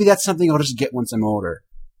 well, maybe that's something I'll just get once I'm older.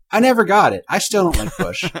 I never got it. I still don't like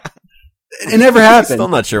Bush. It never happened. Still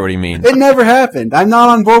not sure what he means. It never happened. I'm not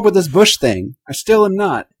on board with this Bush thing. I still am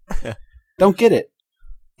not. Don't get it.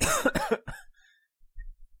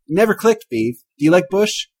 Never clicked, Beef. Do you like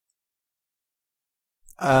Bush?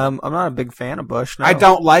 I'm not a big fan of Bush. No. I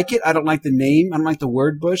don't like it. I don't like the name. I don't like the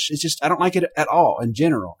word Bush. It's just, I don't like it at all in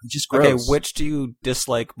general. It's just gross. Okay, which do you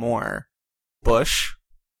dislike more? Bush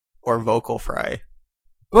or vocal fry?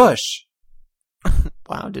 Bush.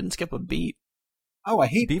 Wow, didn't skip a beat. Oh, I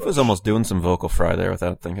hate Beef Bush. was almost doing some vocal fry there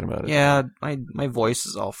without thinking about it. Yeah, my voice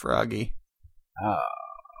is all froggy.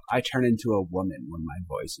 I turn into a woman when my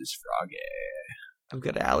voice is froggy. I've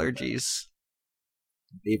got allergies.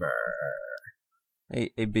 Beaver.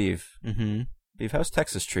 Hey, Beef. Mm-hmm. Beef, how's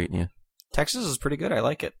Texas treating you? Texas is pretty good. I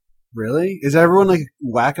like it. Really? Is everyone like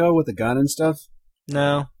wacko with a gun and stuff?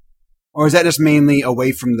 No. Or is that just mainly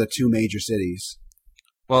away from the two major cities?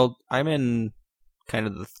 Well, I'm in kind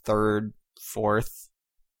of the third, fourth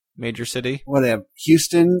major city. Well, they have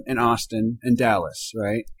Houston and Austin and Dallas,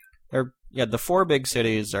 right? The four big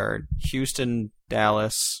cities are Houston,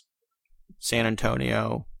 Dallas, San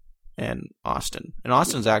Antonio, and Austin. And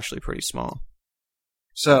Austin's actually pretty small.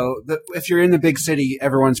 So if you're in the big city,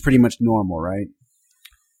 everyone's pretty much normal, right?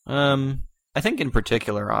 I think in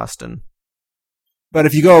particular Austin. But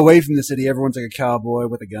if you go away from the city, everyone's like a cowboy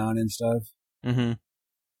with a gun and stuff. Mm-hmm.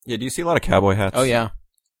 Yeah, do you see a lot of cowboy hats? Oh, yeah.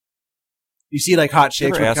 You see like hot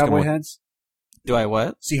chicks ever with ask 'em cowboy what- hats? Do I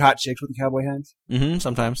what? See hot chicks with the cowboy hats? Mm-hmm,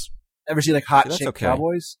 sometimes. Ever see like hot See, that's chick okay.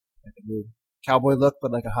 cowboys? Like a little cowboy look,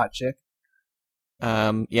 but like a hot chick.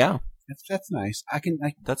 Yeah. That's nice.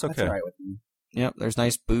 That's okay. That's alright with me. Yep, there's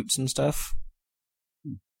nice boots and stuff.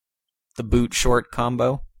 The boot short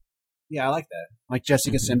combo. Yeah, I like that. Like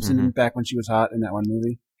Jessica Mhm, Simpson mhm. back when she was hot in that one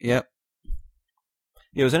movie. Yep.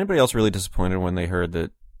 Yeah, was anybody else really disappointed when they heard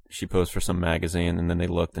that she posed for some magazine and then they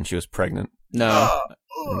looked and she was pregnant? No.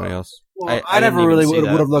 Anybody else? Well, I I didn't never really even see would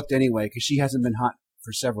that. have looked anyway because she hasn't been hot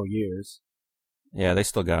for several years. Yeah, they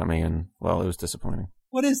still got me, and well, it was disappointing.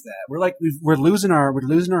 What is that? We're losing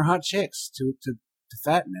our hot chicks to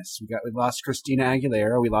fatness. We lost Christina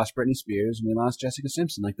Aguilera, we lost Britney Spears, and we lost Jessica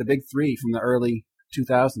Simpson. Like the big three from the early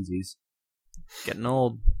 2000s. Getting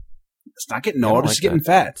old. It's not getting I don't old. It's like just getting that.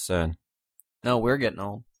 fat. It's sad. No, we're getting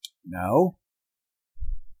old. No.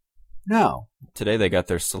 Today they got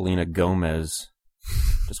their Selena Gomez.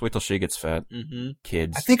 Just wait till she gets fat. Mm-hmm.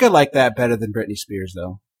 Kids. I think I like that better than Britney Spears,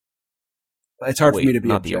 though. It's hard Wait, for me to be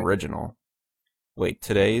not objective. the original. Wait,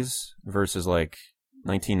 today's versus like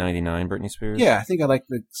 1999 Britney Spears? Yeah, I think I like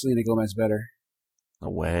the Selena Gomez better. No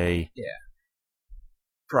way.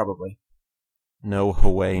 Probably. No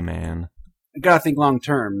way, man. I gotta think long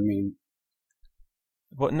term. I mean,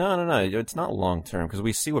 Well, no. It's not long term because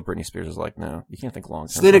we see what Britney Spears is like now. You can't think long term.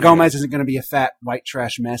 Selena Gomez isn't going to be a fat white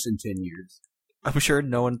trash mess in 10 years. I'm sure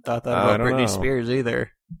no one thought that I about don't Britney know. Spears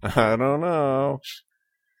either. I don't know.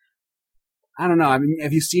 I don't know. I mean,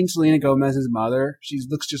 have you seen Selena Gomez's mother? She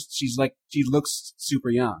looks super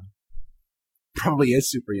young. Probably is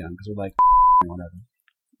super young because we're like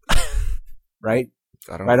whatever. Right?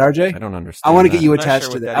 I don't. Right, RJ? I don't understand. I want to get you I'm not attached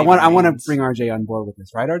sure to what that. that I want to means. bring RJ on board with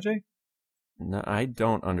this. Right, RJ? No, I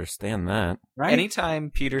don't understand that. Right? Anytime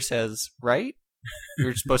Peter says right,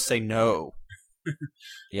 you're supposed to say no.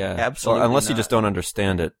 Yeah, Absolutely Or unless you not. just don't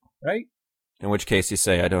understand it, Right? in which case you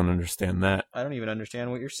say, "I don't understand that." I don't even understand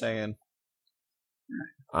what you're saying.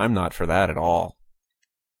 I'm not for that at all.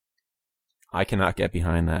 I cannot get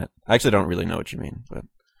behind that. I actually don't really know what you mean, but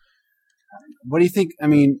What do you think? I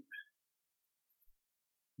mean,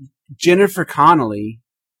 Jennifer Connelly,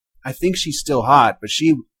 I think she's still hot, but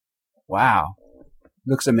wow,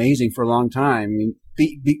 looks amazing for a long time. I mean,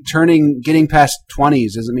 getting past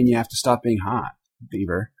 20s doesn't mean you have to stop being hot,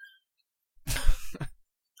 Beaver.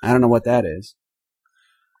 I don't know what that is.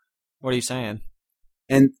 What are you saying?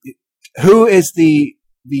 And who is the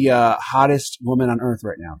the hottest woman on earth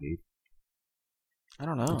right now, Dave? I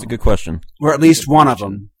don't know. That's a good question. Or at least one of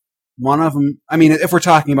them. One of them. I mean, if we're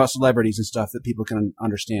talking about celebrities and stuff, that people can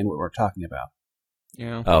understand what we're talking about.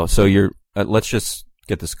 Yeah. Oh, so you're. Let's just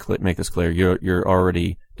get this make this clear. You're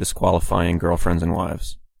already disqualifying girlfriends and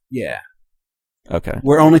wives. Yeah. Okay.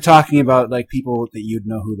 We're only talking about like people that you'd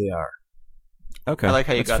know who they are. Okay. I like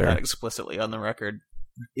how you that's got fair. that explicitly on the record.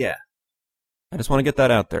 Yeah. I just want to get that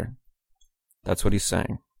out there. That's what he's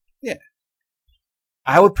saying. Yeah.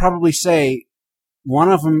 I would probably say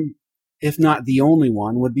one of them, if not the only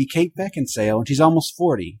one, would be Kate Beckinsale, and she's almost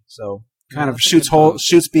 40. So kind of that's a good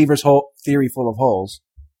shoots Beaver's whole theory full of holes.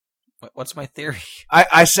 What's my theory?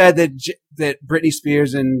 I said that Britney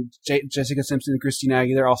Spears and Jessica Simpson and Christina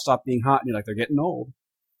Aguilera all stopped being hot, and you're like, they're getting old.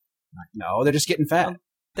 Like, no, they're just getting fat.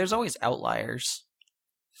 There's always outliers.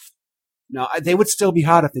 No, they would still be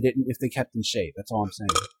hot if they kept in shape. That's all I'm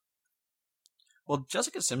saying. Well,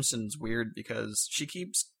 Jessica Simpson's weird because she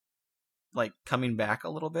keeps like coming back a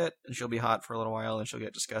little bit, and she'll be hot for a little while, and she'll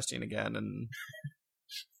get disgusting again. And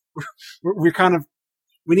we're kind of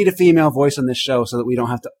we need a female voice on this show so that we don't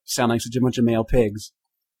have to sound like such a bunch of male pigs.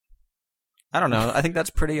 I don't know. I think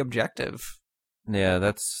that's pretty objective. Yeah,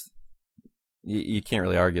 that's you can't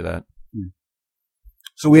really argue that.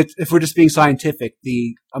 So if we're just being scientific,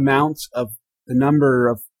 the number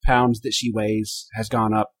of pounds that she weighs has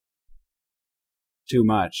gone up too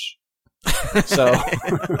much. So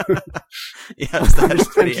yes, that is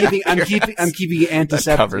pretty I'm keeping it antiseptic.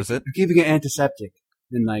 That covers it. I'm keeping it antiseptic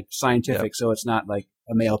and like scientific, Yep. so it's not like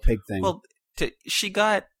a male pig thing. Well, she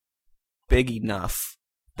got big enough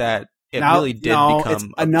that it Now- really did no, become it's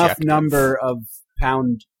enough objective. number of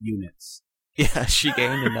pound units. Yeah, she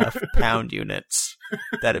gained enough pound units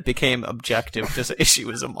that it became objective to say she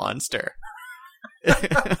was a monster.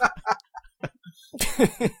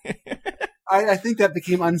 I think that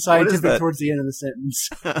became unscientific that? towards the end of the sentence.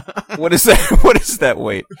 What is that? What is that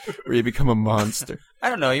weight where you become a monster? I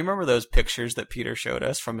don't know. You remember those pictures that Peter showed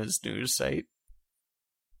us from his news site?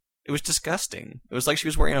 It was disgusting. It was like she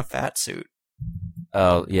was wearing a fat suit.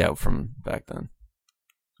 Oh, yeah, from back then.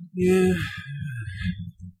 Yeah.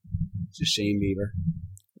 It's a shame, Beaver.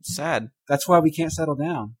 It's sad. That's why we can't settle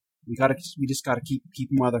down. We just gotta keep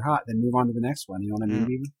them while they're hot, then move on to the next one. You know what I mean, Mm.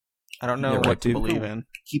 Beaver? I don't know Yeah, what right, to dude. believe in.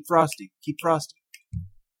 Keep frosty. Keep frosty.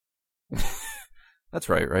 That's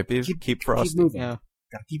right, Beav? Keep frosty. Keep moving. Yeah.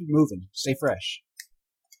 Gotta keep it moving. Stay fresh.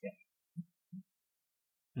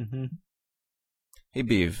 Mm-hmm. Hey,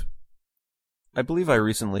 Beav. I believe I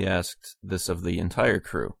recently asked this of the entire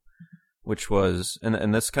crew, which was,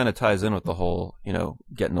 and this kind of ties in with the whole,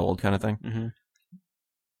 getting old kind of thing. Mm-hmm.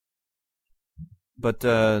 But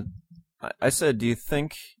I said, do you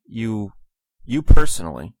think you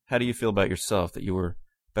personally, how do you feel about yourself that you were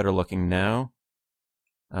better looking now,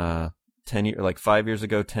 5 years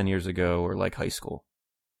ago, 10 years ago, or like high school?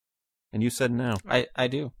 And you said no. I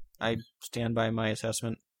do. I stand by my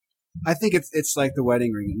assessment. I think it's like the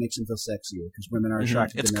wedding ring. It makes them feel sexier because women are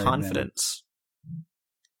attracted It's to married men. confidence.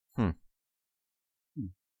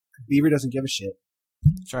 Beaver doesn't give a shit.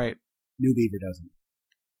 That's right. New Beaver doesn't.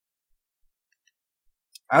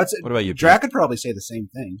 I would say What about you, Drac could probably say the same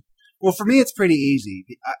thing. Well, for me, it's pretty easy.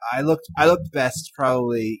 I looked best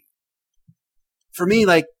probably. For me,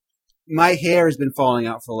 like my hair has been falling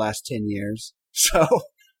out for the last 10 years, so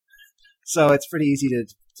it's pretty easy to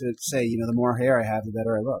say. The more hair I have, the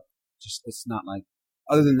better I look. Just it's not like.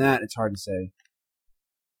 Other than that, it's hard to say.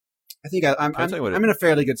 I think I'm in a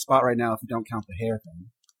fairly good spot right now if you don't count the hair thing,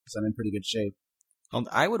 because I'm in pretty good shape.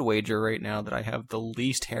 I would wager right now that I have the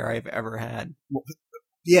least hair I've ever had. Well,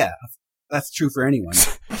 yeah, that's true for anyone,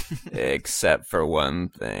 Except for one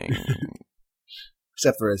thing.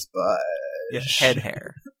 except for his butt. Yeah, head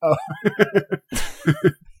hair. Oh.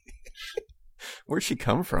 Where'd she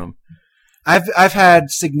come from? I've had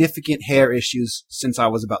significant hair issues since I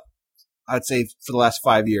was about. I'd say for the last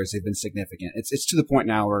 5 years they've been significant. It's to the point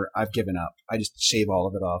now where I've given up. I just shave all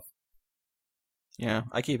of it off. Yeah,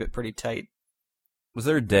 I keep it pretty tight. Was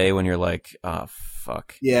there a day when you're like, oh,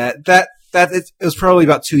 fuck? Yeah, it was probably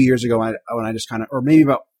about 2 years ago when I just kind of, or maybe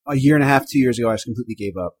about a year and a half, 2 years ago, I just completely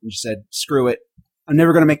gave up and just said, screw it. I'm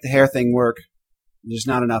never going to make the hair thing work. There's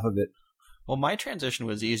not enough of it. Well, my transition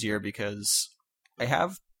was easier because I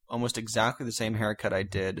have almost exactly the same haircut I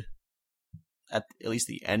did at least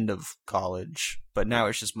the end of college, but now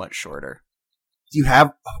it's just much shorter. Do you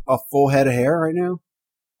have a full head of hair right now?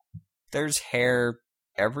 There's hair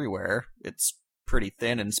everywhere. It's pretty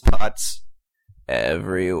thin in spots.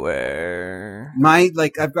 everywhere.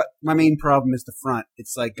 I've got my main problem is the front.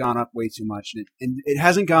 It's like gone up way too much, and it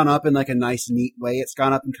hasn't gone up in like a nice, neat way. It's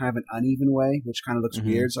gone up in kind of an uneven way, which kind of looks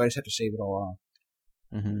weird. So I just have to shave it all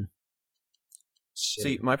off. Mm-hmm.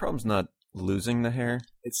 See, my problem's not losing the hair.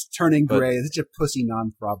 It's turning gray. It's such a pussy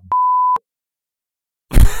non-problem.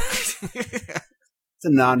 It's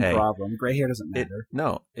a non-problem. Gray hair doesn't matter.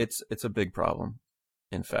 No, it's a big problem,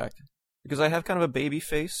 in fact. Because I have kind of a baby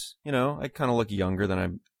face, you know, I kind of look younger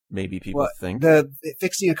than maybe people think.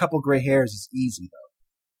 Fixing a couple gray hairs is easy, though.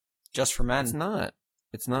 Just for men.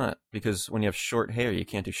 It's not. Because when you have short hair, you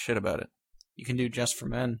can't do shit about it. You can do just for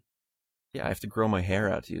men. Yeah, I have to grow my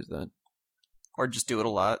hair out to use that. Or just do it a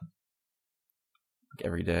lot. Like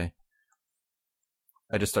every day.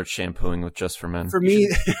 I just start shampooing with just for men. For me,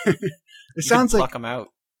 it sounds like... pluck them out.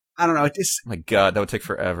 I don't know. My God, that would take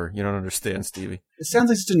forever. You don't understand, Stevie. It sounds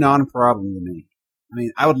like such a non-problem to me. I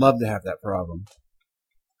mean, I would love to have that problem.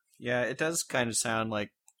 Yeah, it does kind of sound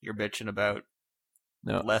like you're bitching about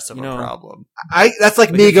less of a problem. That's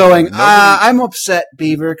like me going, I'm upset,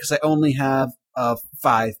 Beaver, because I only have a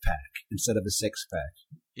 5-pack instead of a 6-pack.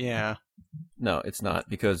 Yeah. No, it's not,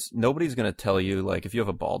 because nobody's going to tell you, like, if you have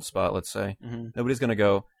a bald spot, let's say, nobody's going to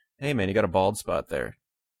go, hey, man, you got a bald spot there.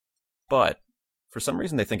 But for some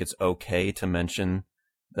reason, they think it's okay to mention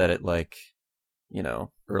that at, like, you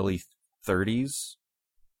know, early 30s,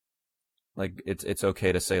 like, it's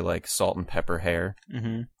okay to say, like, salt and pepper hair.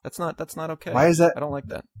 Mm-hmm. That's not okay. Why is that? I don't like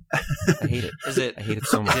that. I hate it. I hate it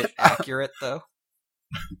so much. Is it accurate, though?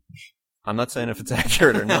 I'm not saying if it's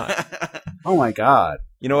accurate or not. Oh my God.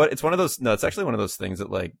 You know what? It's one of those. No, it's actually one of those things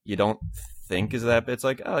that like you don't think is that. But it's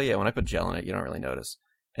like, oh yeah, when I put gel in it, you don't really notice.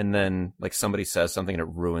 And then like somebody says something and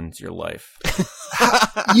it ruins your life.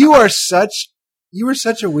 You are such a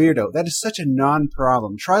weirdo. That is such a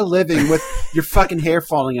non-problem. Try living with your fucking hair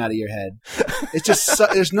falling out of your head. It's just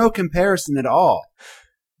there's no comparison at all.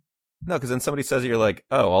 No, because then somebody says it, you're like,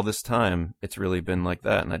 oh, all this time it's really been like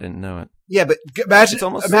that, and I didn't know it. Yeah, but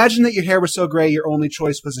imagine that your hair was so gray, your only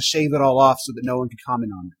choice was to shave it all off so that no one could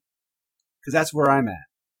comment on it. Because that's where I'm at.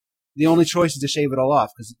 The only choice is to shave it all off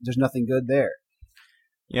because there's nothing good there.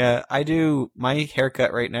 Yeah, I do. My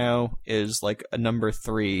haircut right now is like a number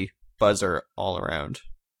 3 buzzer all around.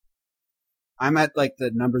 I'm at like the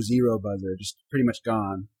number 0 buzzer, just pretty much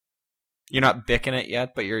gone. You're not bicking it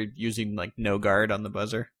yet, but you're using like no guard on the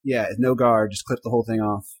buzzer. Yeah, no guard, just clip the whole thing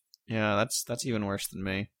off. Yeah, that's even worse than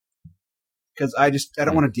me. Because I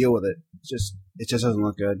don't want to deal with it. It just doesn't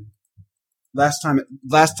look good. Last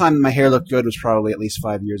time my hair looked good was probably at least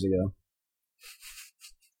 5 years ago.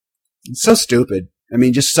 It's so stupid. I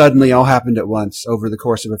mean, just suddenly all happened at once over the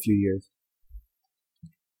course of a few years.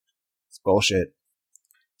 It's bullshit.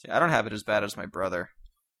 See, I don't have it as bad as my brother.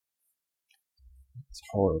 It's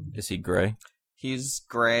horrible. Is he gray? He's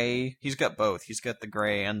gray. He's got both. He's got the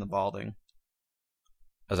gray and the balding.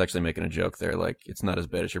 I was actually making a joke there, like, it's not as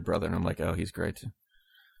bad as your brother, and I'm like, oh, he's gray too.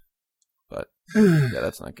 But, yeah,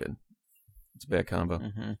 that's not good. It's a bad combo.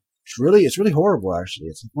 Mm-hmm. It's really horrible, actually.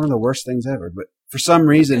 It's one of the worst things ever. But for some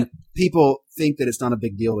reason, people think that it's not a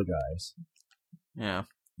big deal to guys. Yeah.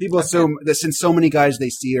 People assume that since so many guys they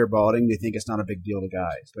see are balding, they think it's not a big deal to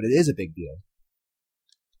guys. But it is a big deal.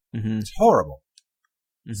 Mm-hmm. It's horrible.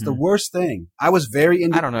 It's the worst thing. I was very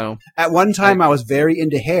into... I don't know. At one time, I was very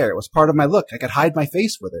into hair. It was part of my look. I could hide my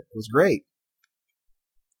face with it. It was great.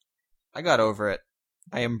 I got over it.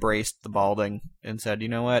 I embraced the balding and said, you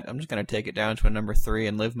know what? I'm just going to take it down to a number 3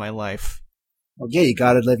 and live my life. Well, yeah, you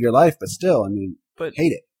got to live your life, but still, I mean,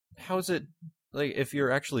 hate it. How is it... Like, if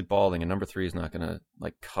you're actually balding, a number 3 is not going to,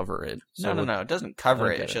 like, cover it. So no. It doesn't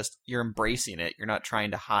cover it. It's just you're embracing it. You're not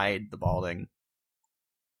trying to hide the balding.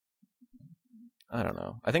 I don't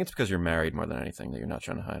know. I think it's because you're married more than anything that you're not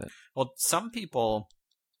trying to hide it. Well, some people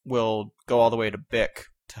will go all the way to Bic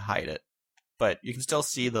to hide it, but you can still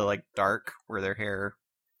see the like dark where their hair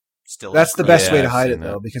still. That's the best way to hide it,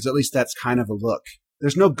 though, because at least that's kind of a look.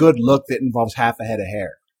 There's no good look that involves half a head of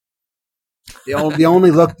hair. The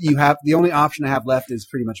only look you have, the only option I have left is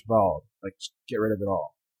pretty much bald. Like, just get rid of it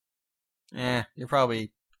all. You're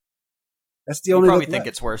probably. That's the only. You probably look think left.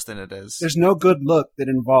 it's worse than it is. There's no good look that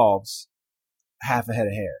involves half a head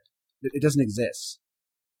of hair. It doesn't exist.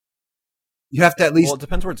 You have to at least... Well, it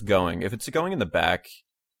depends where it's going. If it's going in the back,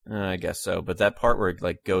 I guess so. But that part where it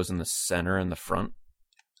like goes in the center and the front...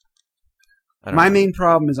 My main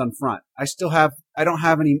problem is on front. I don't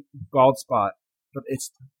have any bald spot, but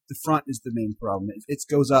the front is the main problem. It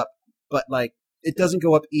goes up, but like, it doesn't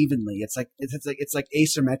go up evenly. It's like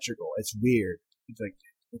asymmetrical. It's weird.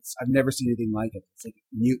 I've never seen anything like it. It's like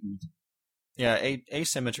mutant. Yeah,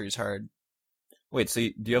 asymmetry is hard. Wait, so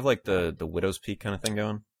do you have like the Widow's Peak kind of thing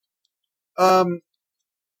going?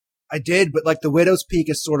 I did, but like the Widow's Peak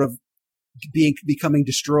is sort of becoming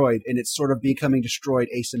destroyed, and it's sort of becoming destroyed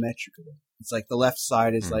asymmetrically. It's like the left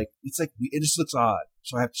side is like it just looks odd,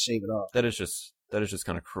 so I have to shave it off. That is just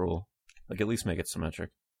kind of cruel. Like at least make it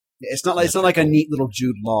symmetric. It's not like a neat little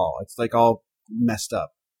Jude Law. It's like all messed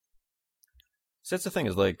up. So that's the thing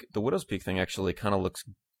is like the Widow's Peak thing actually kind of looks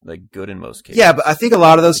like good in most cases. Yeah, but I think a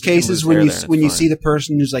lot of those Like, cases you when you see the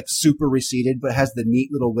person who's like super receded but has the neat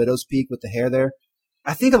little Widow's Peak with the hair there,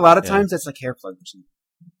 I think a lot of times that's like hair plug or something.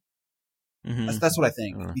 Mm-hmm. That's what I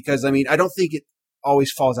think. Because, I mean, I don't think it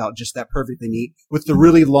always falls out just that perfectly neat with the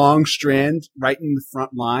really long strand right in the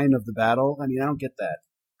front line of the battle. I mean, I don't get that.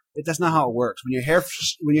 That's not how it works. When your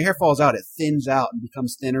hair falls out, it thins out and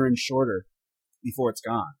becomes thinner and shorter before it's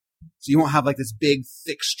gone. So you won't have like this big,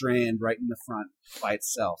 thick strand right in the front by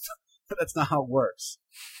itself. That's not how it works.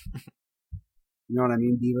 You know what I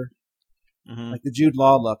mean, Beaver? Mm-hmm. Like the Jude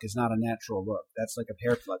Law look is not a natural look. That's like a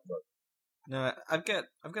hair plug look. No, I've got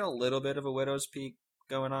a little bit of a Widow's Peak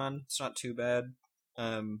going on. It's not too bad.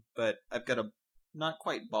 But I've got a not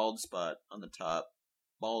quite bald spot on the top.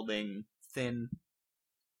 Balding, thin.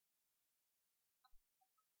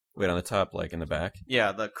 Wait, on the top, like in the back?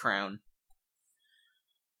 Yeah, the crown.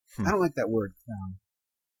 I don't like that word, crown.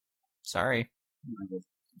 Sorry.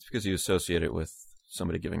 It's because you associate it with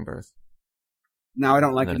somebody giving birth. Now I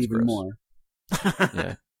don't like And it then even it's more.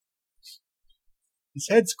 Yeah. His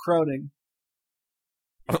head's crowning.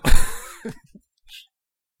 I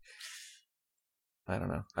don't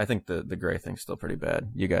know. I think the gray thing's still pretty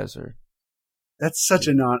bad. You guys are... That's such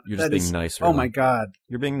a non... You're just being nice. Oh really. my god.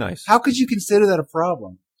 You're being nice. How could you consider that a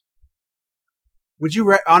problem? Would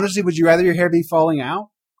you honestly, would you rather your hair be falling out?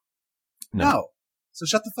 No. So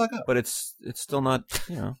shut the fuck up. But it's still not,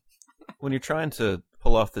 you know, when you're trying to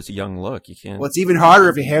pull off this young look, you can't... Well, it's even harder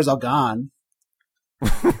if your hair's all gone.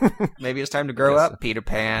 Maybe it's time to grow up, Peter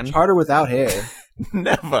Pan. It's harder without hair.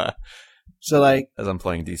 Never. So like... As I'm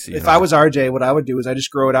playing DC. If I was RJ, what I would do is I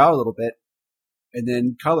just grow it out a little bit and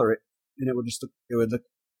then color it, and it would look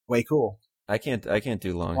way cool. I can't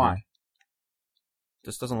do long Why? hair.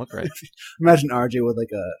 Just doesn't look right. Imagine RJ with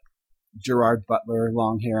like a Gerard Butler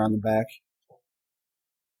long hair on the back.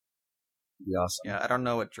 It'd be awesome. Yeah, I don't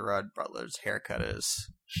know what Gerard Butler's haircut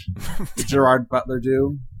is. What Gerard Butler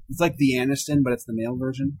do? It's like the Aniston, but it's the male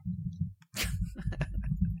version.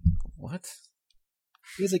 What?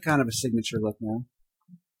 He has a kind of a signature look now.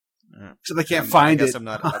 Yeah. So they can't find I guess it. I'm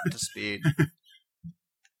not up to speed. I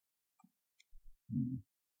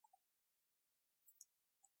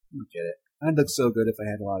don't get it. I'd look so good if I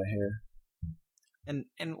had a lot of hair.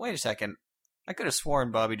 And wait a second. I could have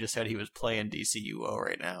sworn Bobby just said he was playing DCUO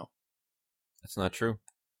right now. That's not true.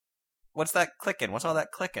 What's that clicking? What's all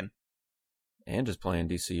that clicking? And just playing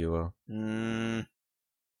DCUO.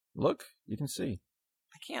 Look, you can see.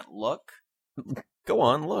 I can't look. Go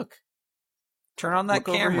on, look. Turn on that Look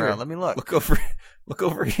over camera. here. Let me look. Look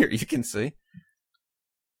over here. You can see.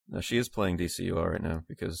 No, she is playing DCUO right now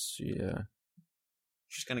because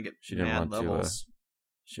She's gonna get she didn't mad want levels.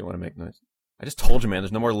 she didn't want to make noise. I just told you, man.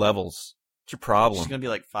 There's no more levels. What's your problem? She's gonna be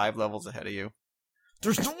like 5 levels ahead of you.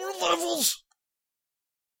 There's no more levels.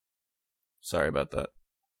 Sorry about that.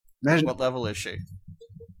 Imagine, What level is she?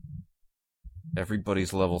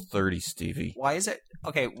 Everybody's level 30, Stevie. Why is it?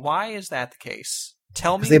 Okay, why is that the case?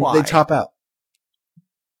 Tell me 'cause why. they top out.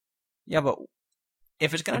 Yeah, but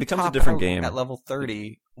if it's gonna It becomes a top different out game. at level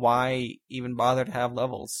 30, why even bother to have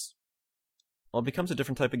levels? Well, it becomes a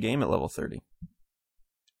different type of game at level 30.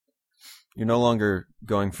 You're no longer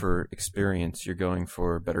going for experience. You're going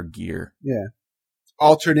for better gear. Yeah.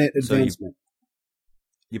 Alternate So advancement.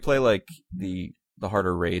 You play like the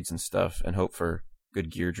harder raids and stuff and hope for good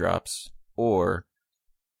gear drops, or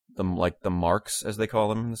the marks as they call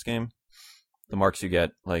them in this game. The marks you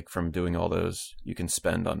get like from doing all those, you can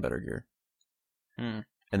spend on better gear. And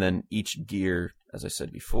then each gear, as I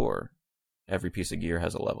said before, every piece of gear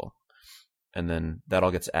has a level. And then that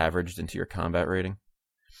all gets averaged into your combat rating.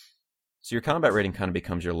 So your combat rating kind of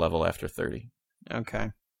becomes your level after 30.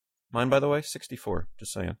 Okay. Mine, by the way, 64.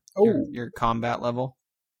 Just saying. Oh. Your combat level?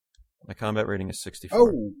 My combat rating is 64.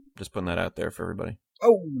 Oh. Just putting that out there for everybody.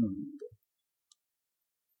 Oh.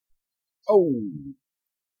 Oh.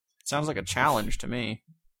 Sounds like a challenge to me.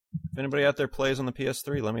 If anybody out there plays on the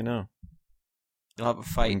PS3, let me know. You'll have a I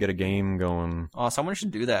can fight. get a game going. Oh, someone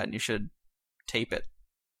should do that, and you should tape it.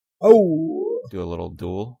 Oh. Do a little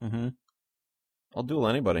duel. Mm-hmm. I'll duel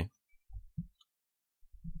anybody.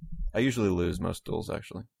 I usually lose most duels,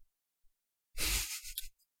 actually.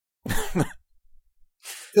 I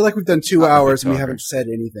feel like we've done 2 I'm a hours big and we talker. haven't said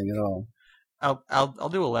anything at all. I'll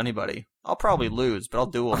duel anybody. I'll probably lose, but I'll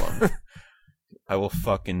duel them. I will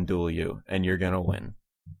fucking duel you, and you're gonna win.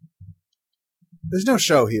 There's no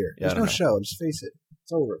show here. Yeah, I There's don't no know. show. Just face it.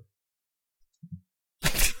 It's over.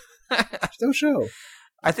 There's no show.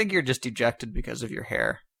 I think you're just dejected because of your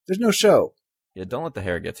hair. There's no show. Yeah, don't let the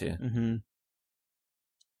hair get to you. Mm-hmm.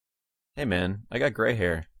 Hey, man, I got gray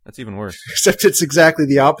hair. That's even worse. Except it's exactly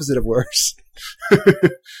the opposite of worse.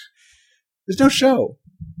 There's no show.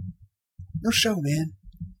 No show, man.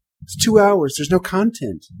 It's 2 hours. There's no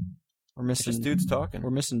content. We're Just missing dudes talking. We're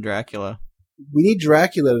missing Dracula. We need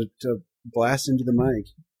Dracula to blast into the mic.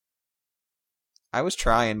 I was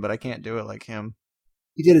trying, but I can't do it like him.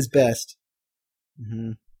 He did his best.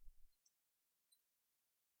 Mm-hmm.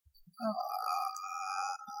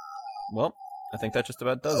 Well, I think that just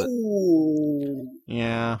about does it. Oh.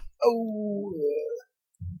 Yeah, Oh.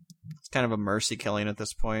 it's kind of a mercy killing at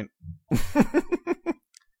this point.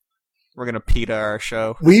 We're gonna PETA our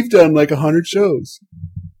show. We've done like 100 shows.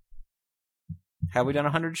 Have we done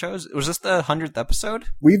 100 shows? Was this the 100th episode?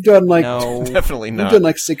 We've done like No. Definitely we've not. done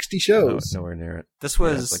like 60 No, shows. nowhere near it. This Yeah,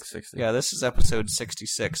 was it's like 60. yeah. This is episode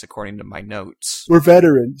 66 according to my notes. We're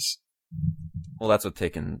veterans. Well, that's what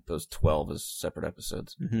taking those 12 as separate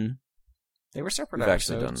episodes. Mm-hmm. They were separate We've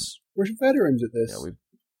actually episodes. We're veterans at this. Yeah,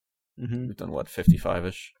 Mm-hmm. we've done what,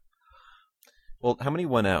 55ish. Well, how many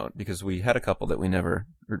went out? Because we had a couple that we never.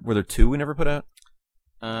 Were there 2 we never put out?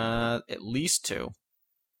 At least 2.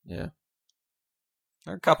 Yeah.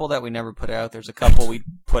 There are a couple that we never put out. There's a couple we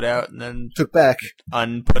put out and then Took back.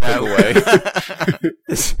 unput out. away.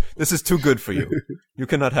 This is too good for you. You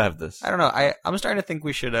cannot have this. I don't know. I'm starting to think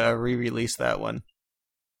we should re-release that one.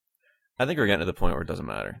 I think we're getting to the point where it doesn't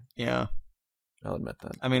matter. Yeah. I'll admit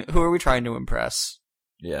that. I mean, who are we trying to impress?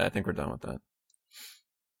 Yeah, I think we're done with that.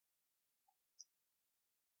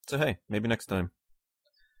 So hey, maybe next time.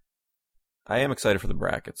 I am excited for the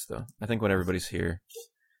brackets, though. I think when everybody's here,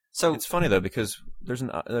 So it's funny though because there's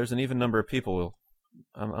an even number of people.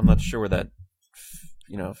 I'm not sure where that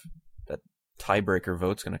that tiebreaker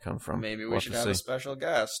vote's going to come from. maybe We'll we have should to have a see. special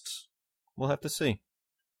guest. We'll have to see.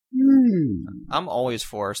 I'm always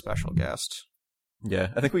for a special guest. Yeah,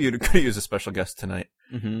 I think we could use a special guest tonight.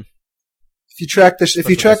 Mm-hmm. If you track the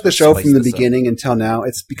Especially show spice from the this up. beginning until now,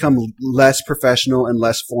 it's become less professional and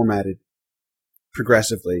less formatted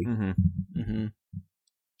progressively. Mm-hmm. Mm-hmm.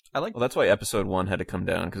 I like. Well, that's why episode 1 had to come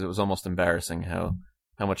down because it was almost embarrassing how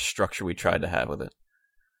much structure we tried to have with it.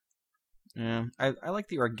 Yeah, I like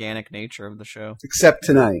the organic nature of the show. Except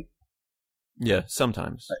tonight. Yeah,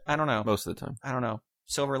 sometimes, I don't know. most of the time. I don't know.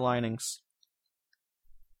 Silver linings.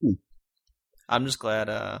 Hmm. I'm just glad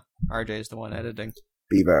RJ's the one editing.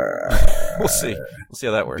 Beaver. We'll see. We'll see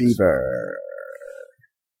how that works. Beaver.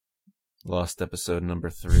 Lost episode number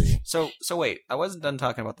 3. So wait, I wasn't done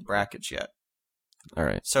talking about the brackets yet. All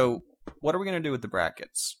right. So what are we going to do with the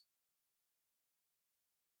brackets?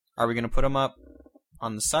 Are we going to put them up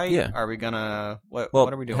on the site? Yeah. Are we going to what Well,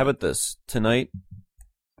 are we doing? how about this tonight?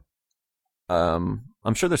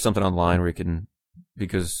 I'm sure there's something online where you can,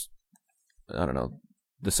 because I don't know,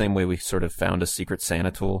 the same way we sort of found a secret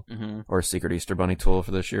Santa tool Mm-hmm. or a secret Easter Bunny tool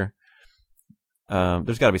for this year.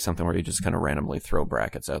 There's got to be something where you just kind of randomly throw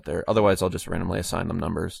brackets out there. Otherwise, I'll just randomly assign them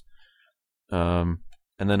numbers. And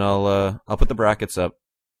then I'll put the brackets up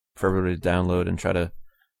for everybody to download and try to.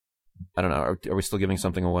 I don't know. Are we still giving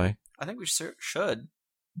something away? I think we should.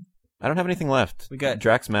 I don't have anything left. We got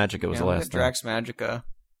Drax Magica was yeah, the we last got Drax Magica.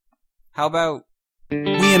 How about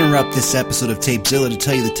We interrupt this episode of Tapezilla to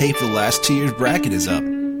tell you the tape for the last 2 years bracket is up.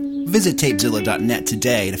 Visit tapezilla.net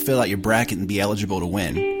today to fill out your bracket and be eligible to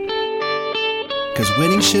win. Cause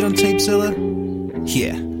winning shit on Tapezilla?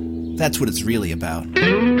 Yeah, that's what it's really about.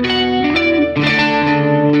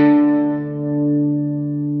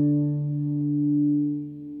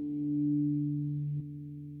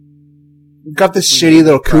 Got this We shitty need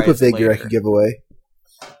little to try Koopa it figure I later. could give away.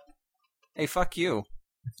 Hey, fuck you.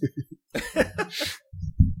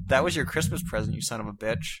 That was your Christmas present, you son of a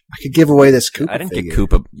bitch. I could give away this Koopa I didn't figure. get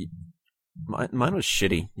Koopa. Mine was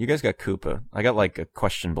shitty. You guys got Koopa. I got like a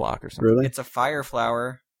question block or something. Really? It's a fire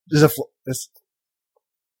flower. There's a this,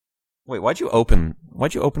 Wait, why'd you open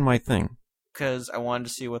my thing? Because I wanted to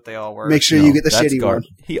see what they all were. make sure No, you get the that's shitty one.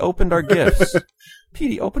 He opened our gifts.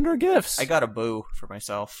 Petey opened our gifts. I got a boo for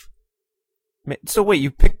myself. So wait,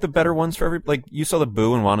 you picked the better ones for every. Like you saw the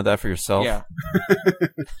boo and wanted that for yourself. Yeah.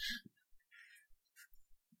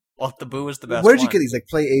 Well, the boo was the best. Where did you one. get these? Like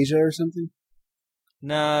Play Asia or something?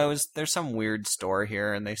 No, there's some weird store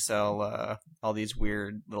here, and they sell all these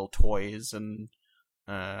weird little toys and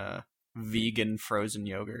vegan frozen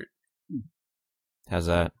yogurt. How's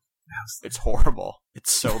that? It's horrible.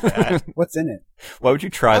 It's so bad. What's in it? Why would you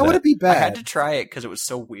try How that? would it be I bad? had to try it because it was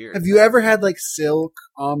so weird. Have you ever had like Silk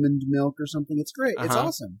almond milk or something? It's great. It's Uh-huh.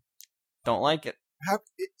 awesome. Don't like it.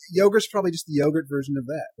 Yogurt's probably just the yogurt version of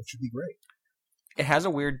that, which would be great. It has a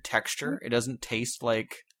weird texture. It doesn't taste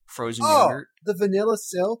like frozen Oh, yogurt. the vanilla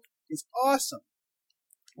Silk is awesome.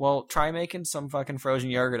 Well, try making some fucking frozen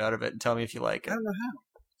yogurt out of it and tell me if you like I it. don't know how.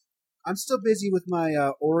 I'm still busy with my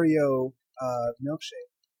Oreo milkshake.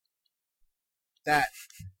 That's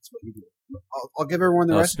what you do. I'll give everyone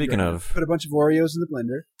the recipe. Speaking right of- now. Put a bunch of Oreos in the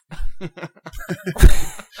blender.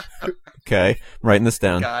 Okay, I'm writing this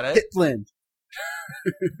down. Got it. Hit blend.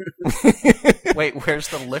 Wait, where's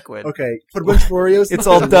the liquid? Okay, put a bunch of Oreos. In It's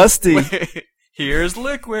the all blender. dusty. Wait, here's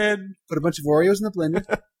liquid. Put a bunch of Oreos in the blender.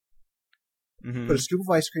 Mm-hmm. Put a scoop of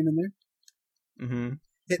ice cream in there. Mm-hmm.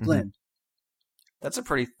 Hit Mhm. blend. That's a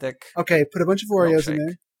pretty thick. Okay, put a bunch of Oreos in Milkshake.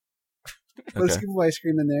 there. Put a Okay. scoop of ice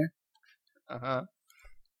cream in there. Uh-huh.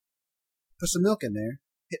 Put some milk in there.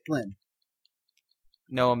 Hit blend.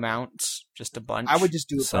 No amounts, just a bunch. I would just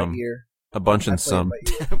do it Some. by ear. A bunch I and play it some. by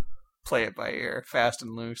ear. play it by ear, fast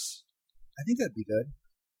and loose. I think that'd be good.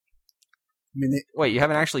 I mean, Wait, you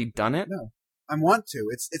haven't actually done it? no, I want to.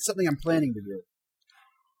 It's something I'm planning to do.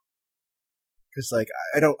 Because like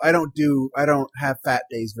I don't have fat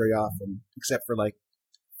days very often, except for like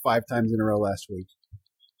 5 times in a row last week.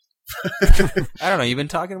 I don't know. You've been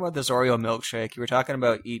talking about this Oreo milkshake. You were talking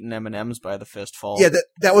about eating M&Ms by the fistful. Yeah,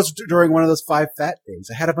 that was during one of those 5 fat days.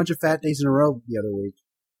 I had a bunch of fat days in a row the other week,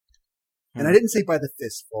 and I didn't say by the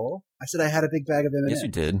fistful. I said I had a big bag of M&Ms. Yes, you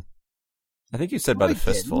did. I think you said No, by I the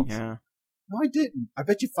fistful. Yeah. No, I didn't. I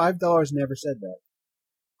bet you $5 never said that.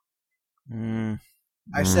 Mm,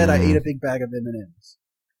 I said I ate a big bag of M&Ms.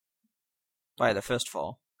 by the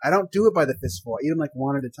fistful. I don't do it by the fistful. I eat them like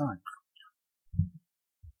one at a time.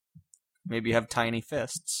 Maybe you have tiny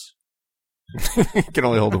fists. You can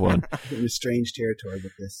only hold one. I'm in a strange territory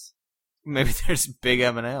with this. Maybe there's big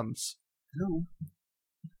M&Ms. No.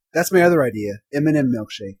 That's my other idea. M&M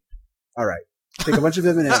milkshake. All right. Take a bunch of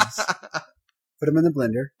M&Ms, put them in the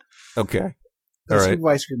blender, Okay. put All a right. scoop of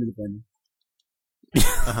ice cream in the blender,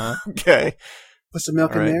 Uh-huh. Okay. put some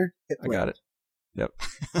milk All in right. there, hit I blend. got it. Yep.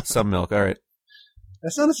 Some milk. All right.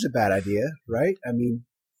 That's not such a bad idea, right? I mean,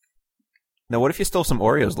 Now, what if you stole some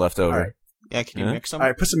Oreos left over? All right. Yeah, can you Yeah. mix them? all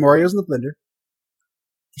right, put some Oreos in the blender.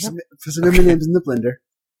 Put some M&Ms in the blender.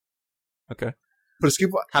 Okay. Put a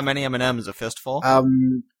scoop How many M&Ms? A fistful? of,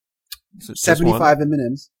 So just one? 75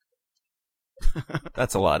 M&Ms.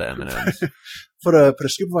 That's a lot of M&Ms. Put a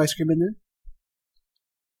scoop of ice cream in there.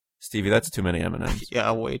 Stevie, that's too many M&Ms.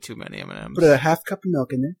 Yeah, way too many M&Ms. Put a half cup of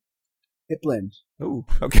milk in there. Hit blend. Ooh.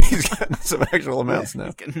 Okay, he's got some actual amounts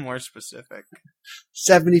now. Getting more specific.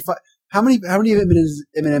 75. How many M&Ms is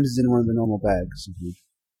in one of the normal bags?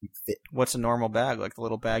 You fit? What's a normal bag? Like the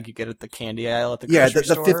little bag you get at the candy aisle at the Yeah, grocery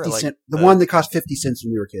the store? 50 Or like cent, the one that cost 50 cents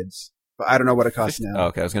when we were kids. But I don't know what it costs now. Oh,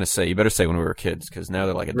 okay, I was going to say, you better say when we were kids, because now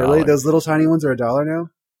they're like $1. Really? Those little tiny ones are $1 now?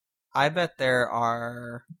 I bet there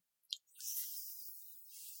are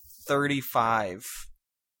 35.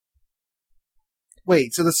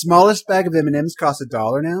 Wait, so the smallest bag of M&Ms costs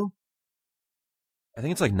 $1 now? I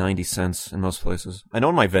think it's like 90 cents in most places. I know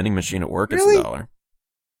in my vending machine at work Really? it's $1.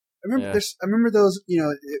 I remember those,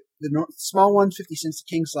 the small one, 50 cents,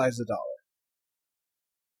 the king size is $1.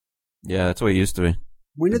 Yeah, that's what it used to be.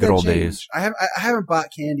 When The did good that old change? days. I haven't bought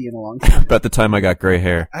candy in a long time. About the time I got gray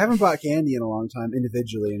hair. I haven't bought candy in a long time,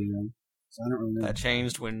 individually anyway. So I don't remember. That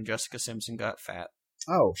changed when Jessica Simpson got fat.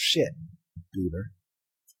 Oh, shit. Beaver.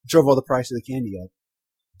 Drove all the price of the candy up.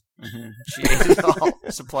 She ate it all.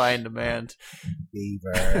 Supply and demand.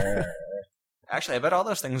 Beaver. Actually, I bet all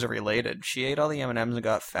those things are related. She ate all the M&Ms and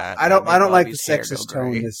got fat. I don't That made like the Bobby's hair go sexist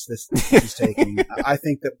tone gray. this is taking. I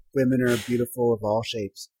think that women are beautiful of all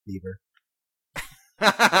shapes, Beaver.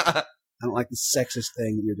 I don't like the sexist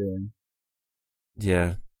thing that you're doing.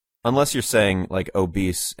 Yeah. Unless you're saying like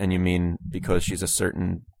obese and you mean because she's a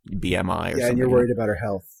certain BMI or something. Yeah, and you're worried about her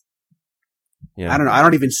health. Yeah. I don't know. I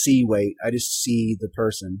don't even see weight. I just see the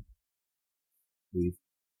person. You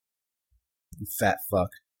fat fuck.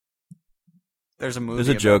 There's a movie There's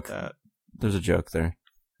a about joke. that. There's a joke there.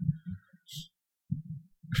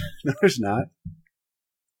 No, there's not.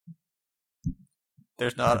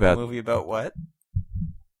 There's not About- a movie about what?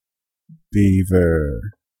 Beaver.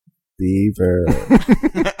 Beaver.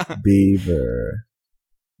 Beaver.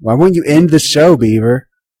 Why won't you end the show, Beaver?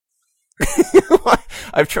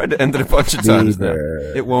 I've tried to end it a bunch of times now.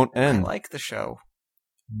 Beaver. It won't I end. like the show.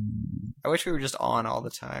 I wish we were just on all the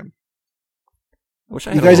time. I wish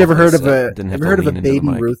I You had guys a ever little heard of headset a that didn't have ever to heard of a lean into the Baby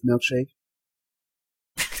mic. Ruth milkshake?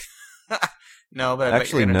 No, but I bet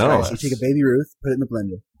Actually, you're gonna no. tell So you us. take a Baby Ruth, put it in the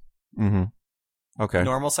blender. Mm-hmm. Okay.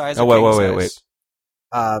 Normal size. Oh, or wait, king wait.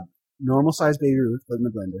 size? Normal size Baby Ruth, put it in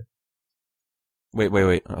the blender.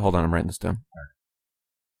 Wait. Hold on, I'm writing this down.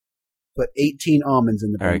 Put 18 almonds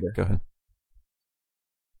in the All right, blender. go ahead.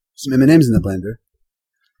 Some M&Ms in the blender.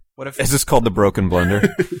 What if Is this called the broken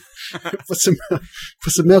blender? put some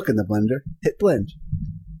milk in the blender. Hit blend.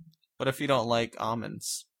 What if you don't like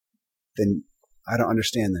almonds? Then I don't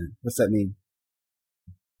understand that. What's that mean?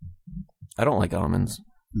 I don't like almonds.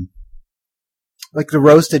 Like the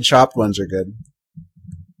roasted chopped ones are good.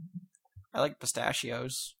 I like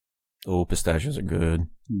pistachios. Oh, pistachios are good.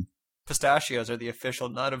 Pistachios are the official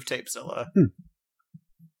nut of Tapezilla.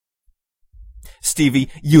 Stevie,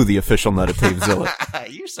 you the official nut of Tapezilla.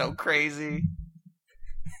 You're so crazy.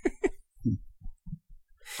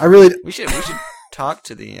 I really, We should talk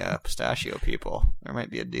to the pistachio people. There might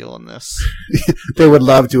be a deal in this. they would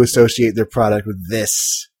love to associate their product with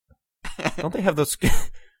this. Don't they have those?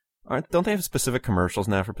 Don't they have specific commercials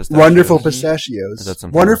now for pistachios? Wonderful pistachios. Is that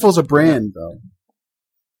something Wonderful's a brand, though.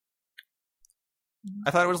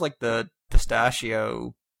 I thought it was like the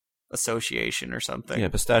Pistachio Association or something. Yeah,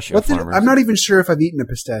 pistachio What farmers. I'm not even sure if I've eaten a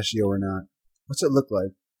pistachio or not. What's it look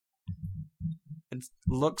like? It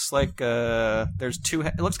looks like there's two.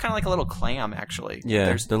 It looks kind of like a little clam, actually. Yeah,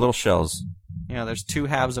 There's they're little shells. there's two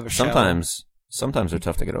halves of a shell. Sometimes they're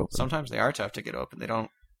tough to get open. Sometimes they are tough to get open. They don't Now,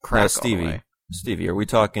 crack all the way. Stevie, are we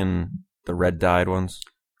talking the red dyed ones?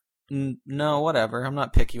 No, whatever. I'm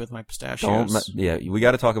not picky with my pistachios. Yeah, we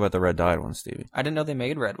got to talk about the red dyed ones, Stevie. I didn't know they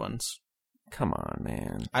made red ones. Come on,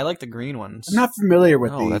 man. I like the green ones. I'm not familiar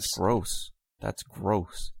with No, these. that's gross. That's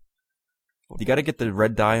gross. You got to get the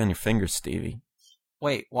red dye on your fingers, Stevie.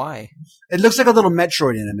 Wait, why? It looks like a little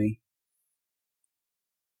Metroid enemy.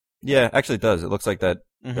 Yeah, actually it does. It looks like that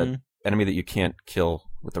Mm-hmm. enemy that you can't kill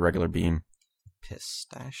with the regular beam.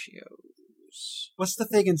 Pistachios. What's the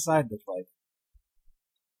thing inside look like?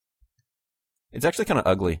 It's actually kind of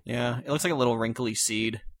ugly. Yeah, it looks like a little wrinkly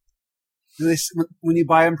seed. Do they, when you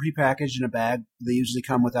buy them prepackaged in a bag, they usually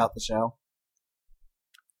come without the shell.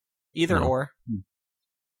 Either No. or.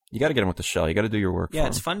 You got to get them with the shell. You got to do your work. Yeah, for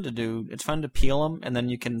it's 'em. fun to do. It's fun to peel them, and then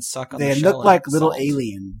you can suck on the They shell. look like and little salt.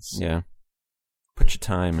 aliens. Yeah. Put your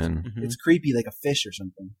time in. Mhm. It's creepy, like a fish or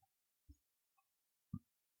something.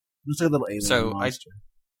 Looks like a little alien So, monster.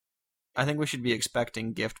 I think we should be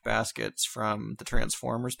expecting gift baskets from the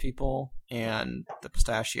Transformers people and the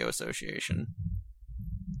Pistachio Association.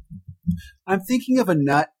 I'm thinking of a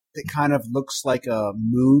nut that kind of looks like a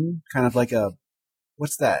moon, kind of like a,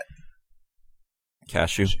 what's that?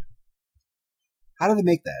 Cashew. How do they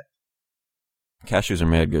make that? Cashews are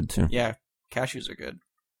mad good too. Yeah, cashews are good.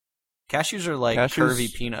 Cashews are like Cashews-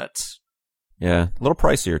 curvy peanuts. Yeah, a little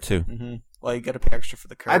pricier too. Mm-hmm. Well, you got to pay extra for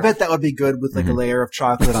the curve. I bet that would be good with like a Mhm. layer of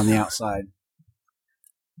chocolate on the outside.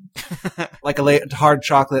 Like a layer, hard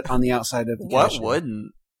chocolate on the outside of the What cashew.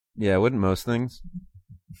 wouldn't? Yeah, wouldn't most things?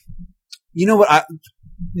 You know what?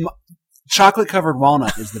 Chocolate covered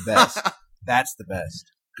walnut is the best. That's the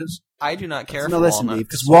best. Because I do not care no, for listen, walnuts.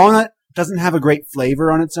 because walnut doesn't have a great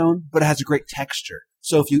flavor on its own, but it has a great texture.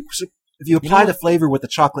 So if you apply know the what? flavor with the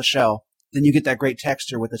chocolate shell, then you get that great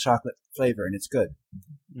texture with the chocolate flavor, and it's good.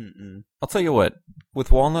 Mm-mm. I'll tell you what. With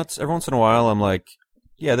walnuts, every once in a while, I'm like,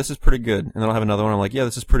 yeah, this is pretty good. And then I'll have another one. I'm like, yeah,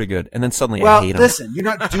 this is pretty good. And then suddenly I Well, hate them. listen, you're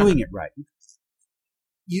not doing it right.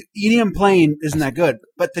 Eating them plain isn't that good,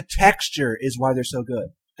 but the texture is why they're so good.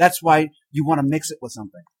 That's why you want to mix it with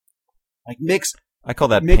something. Like mix I call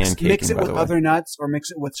that mix pancaking, it by with the way. other nuts or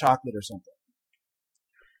mix it with chocolate or something.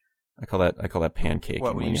 I call that pancaking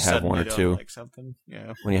What, when you have suddenly one or don't two. like something?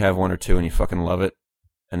 Yeah. When you have one or two and you fucking love it,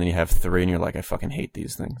 and then you have three and you're like, I fucking hate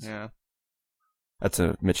these things. Yeah. That's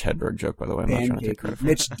a Mitch Hedberg joke, by the way. I'm not trying to take credit for it.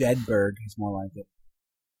 Mitch Dedberg is more like it.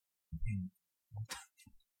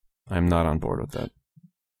 I'm not on board with that.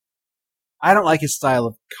 I don't like his style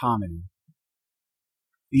of comedy.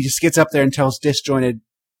 He just gets up there and tells disjointed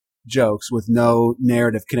jokes with no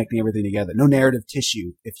narrative connecting everything together. No narrative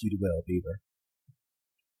tissue, if you will, Beaver.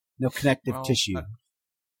 No connective Well, tissue.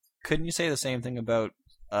 Couldn't you say the same thing about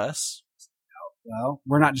us? Well,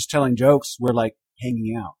 we're not just telling jokes. We're like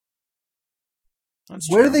hanging out. That's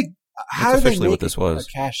Where do true. they? How That's do they officially make what this it was.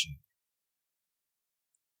 a cashew?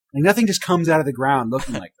 Like nothing just comes out of the ground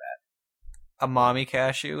looking like that. A mommy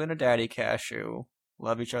cashew and a daddy cashew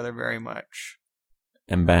love each other very much.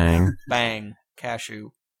 And bang, Bang,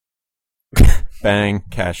 cashew. bang,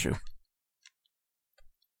 cashew.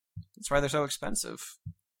 That's why they're so expensive.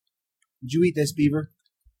 Did you eat this, Beaver?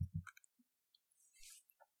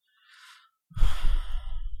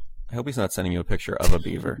 I hope he's not sending you a picture of a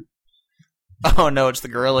beaver. Oh no, it's the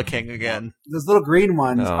Gorilla King again. Those little green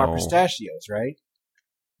ones are No. pistachios, right?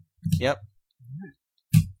 Yep.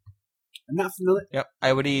 I'm not familiar. Yep.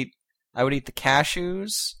 I would eat the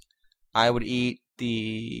cashews. I would eat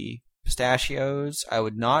the pistachios. I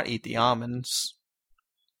would not eat the almonds.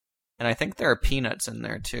 And I think there are peanuts in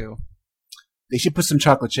there too. They should put some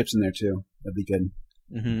chocolate chips in there too. That'd be good.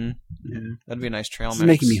 Mm-hmm. That'd be a nice trail This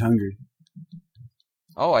mix. is making me hungry.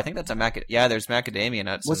 Oh, I think that's a Yeah, there's macadamia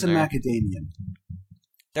nuts. What's a in there. macadamia?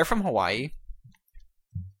 They're from Hawaii.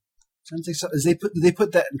 Sounds like do they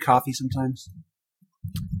put that in coffee sometimes?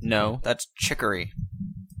 No, that's chicory.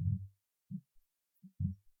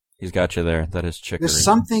 He's got you there. That is chicory. There's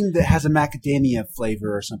something that has a macadamia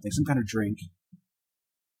flavor or something, some kind of drink.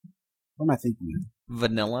 What am I thinking of?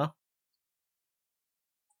 Vanilla.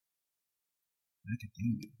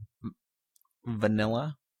 Macadamia.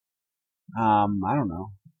 Vanilla. I don't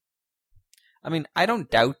know. I mean, I don't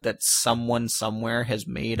doubt that someone somewhere has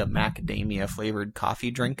made a macadamia flavored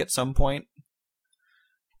coffee drink at some point,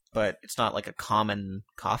 but it's not like a common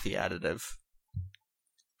coffee additive.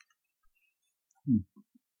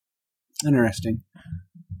 Interesting.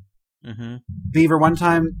 Mm-hmm. Beaver, one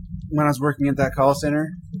time when I was working at that call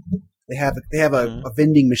center, they have a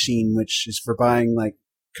vending machine which is for buying like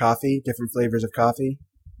coffee, different flavors of coffee.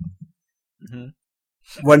 Mm-hmm.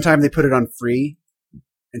 One time they put it on free,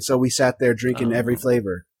 and so we sat there drinking Oh. every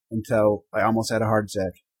flavor until I almost had a heart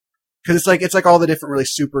attack. Because it's like all the different really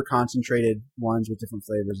super concentrated ones with different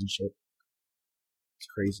flavors and shit. It's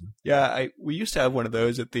crazy. Yeah, we used to have one of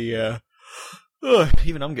those at the.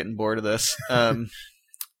 Even I'm getting bored of this.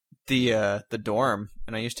 The dorm,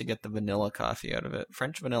 and I used to get the vanilla coffee out of it,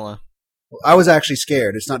 French vanilla. Well, I was actually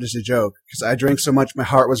scared. It's not just a joke because I drank so much, my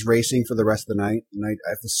heart was racing for the rest of the night, and I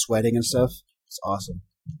was sweating and stuff. It's awesome.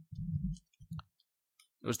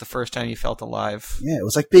 It was the first time you felt alive. Yeah, it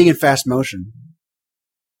was like being in fast motion.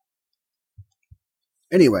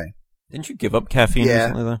 Anyway, Didn't you give up caffeine Yeah.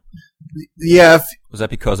 recently, though? yeah, Was that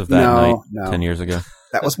because of that No, night no. 10 years ago?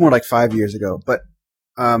 that was more like 5 years ago. But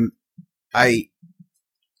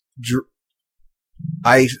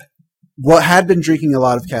what had been drinking a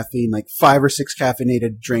lot of caffeine, like 5 or 6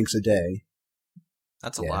 caffeinated drinks a day.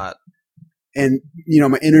 That's a Yeah. lot. And,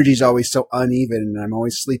 my energy's always so uneven and I'm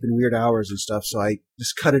always sleeping weird hours and stuff. So I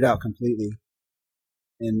just cut it out completely.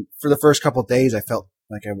 And for the first couple of days, I felt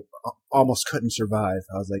like I almost couldn't survive.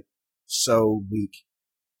 I was like so weak.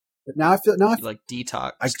 But now You like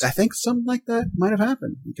detox. I think something like that might have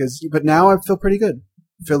happened but now I feel pretty good.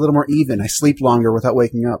 I feel a little more even. I sleep longer without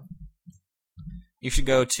waking up. You should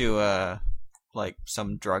go to like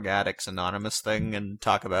some Drug Addicts Anonymous thing and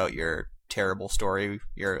talk about your terrible story,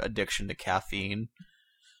 your addiction to caffeine,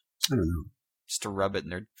 I don't know. just to rub it in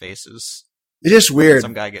their faces. It's just weird.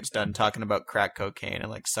 Some guy gets done talking about crack cocaine and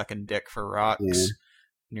like sucking dick for rocks, Yeah.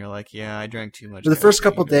 and you're like, "Yeah, I drank too much." For the first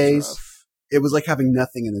caffeine. couple It was days, rough." It was like having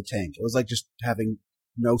nothing in the tank. It was like just having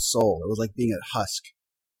no soul. It was like being a husk.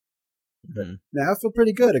 Mhm. Now I feel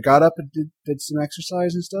pretty good. I got up and did some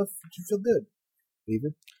exercise and stuff. I feel good.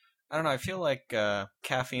 Beaver. I don't know. I feel like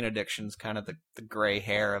caffeine addiction's kind of the gray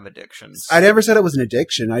hair of addictions. I never said it was an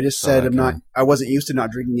addiction. I just So said okay. I wasn't used to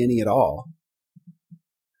not drinking any at all.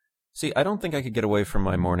 See, I don't think I could get away from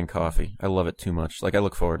my morning coffee. I love it too much. Like, I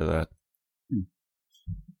look forward to that.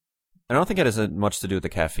 I don't think it has much to do with the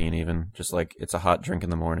caffeine, even. Just like, it's a hot drink in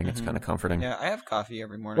the morning. It's Mhm. kind of comforting. Yeah, I have coffee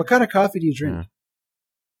every morning. What kind of coffee do you drink?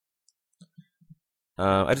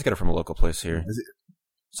 Yeah. I just get it from a local place here. Is it-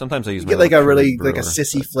 Sometimes I use You my get like a little really brewer, like a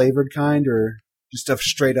sissy but- flavored kind, or just stuff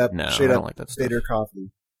straight up No, I don't like that stuff. bitter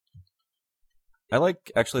coffee. I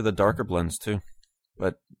like actually the darker blends too,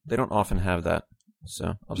 but they don't often have that. So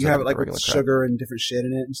I'll Do just you have it the like with regular crap. sugar and different shit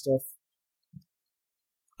in it and stuff?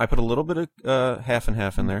 I put a little bit of half and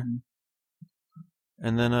half in there, Mhm.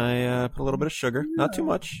 and then I put a little bit of sugar, not too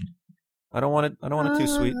much. I don't want it too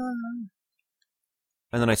sweet.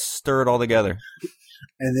 And then I stir it all together.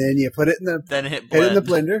 And then you put it in the Then hit put it in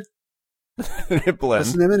blend. the blender. It Put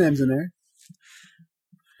blends. some M&Ms in there.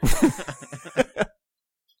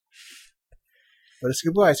 Put a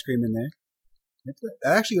scoop of ice cream in there.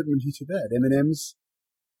 That actually wouldn't be too bad. M&Ms,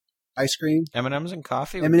 ice cream, M&M's and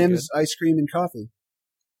coffee. would be M&M's, ice cream, and coffee.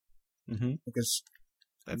 good. Mhm. Because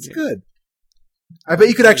That'd it's be- good. I bet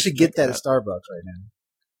you could actually get that Like at Starbucks right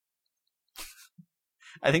now.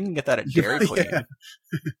 I think you can get that at Dairy Queen. Yeah.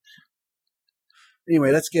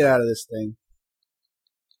 Anyway, let's get out of this thing.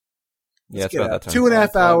 Yeah, it's Get about out. that time.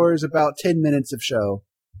 2.5 hours, about 10 minutes of show,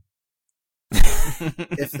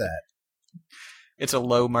 if that. It's a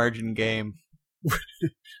low margin game.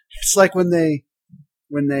 It's like when they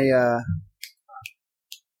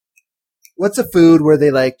what's a food where they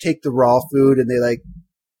like take the raw food and they like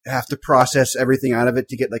have to process everything out of it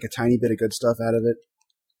to get like a tiny bit of good stuff out of it?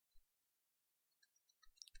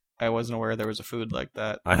 I wasn't aware there was a food like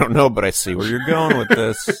that. I don't know, but I see where you're going with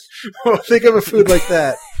this. Well, think of a food like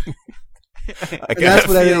that. I And got a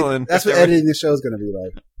feeling. that's what editing the show is going to be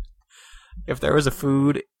like. If there was a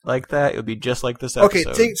food like that, it would be just like this Okay,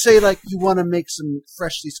 episode. say like you want to make some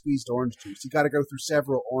freshly squeezed orange juice. You got to go through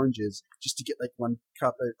several oranges just to get like one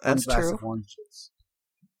glass That's true. of orange juice.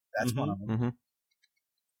 That's one of them, Mm-hmm.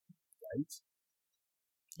 right?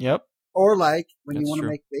 Yep. Or like when you That's want to true.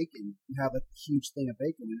 make bacon, you have a huge thing of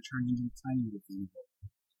bacon and it turns into a tiny little thing.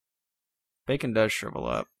 Bacon does shrivel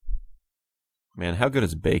up. Man, how good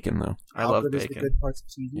is bacon, though? I How love good is the bacon. good parts of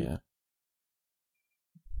TV? Yeah.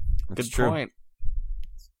 That's Good true. point.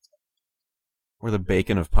 We're the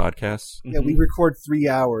bacon of podcasts. Yeah, we record 3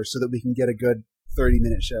 hours so that we can get a good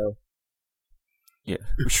 30-minute show. Yeah.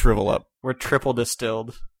 We shrivel up. We're triple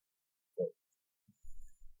distilled.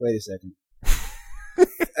 Wait a second.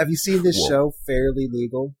 Have you seen this Whoa. show, Fairly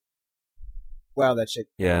Legal? Wow, that shit.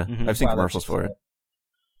 Yeah. Mhm. I've seen wow, that commercials shit's for it. fat.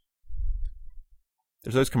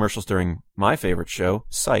 There's those commercials during my favorite show,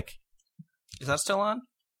 Psych. Is that still on?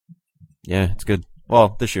 Yeah, it's good.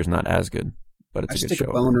 Well, this year's not as good, but I it's a good stick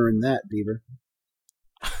show. a boner in that, Beaver.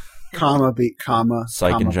 Comma, comma.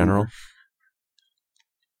 Psych comma, in general.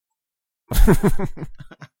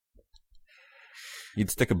 You'd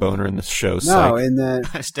stick a boner in this show, Beaver. No, Psych. in that.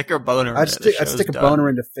 I stick a boner in I'd it. stick, The I'd stick a show's done. boner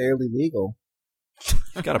into Fairly Legal.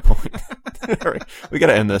 You got a point. All right, we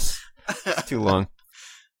gotta end this. It's too long.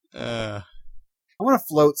 Uh, I want to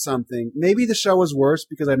float something. Maybe the show was worse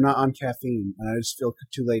because I'm not on caffeine and I just feel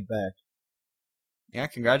too laid back. yeah,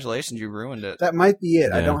 congratulations, you ruined it. That might be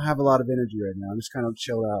it. I Yeah. don't have a lot of energy right now. I'm just kind of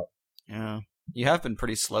chilled out. Yeah, you have been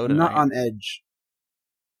pretty slow I'm tonight. not on edge.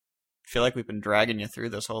 I feel like we've been dragging you through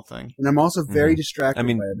this whole thing. And I'm also very Mhm. distracted I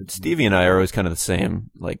mean, by everything. Stevie and I are always kind of the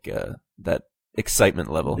same, like that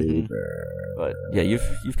excitement level. Mhm. But yeah,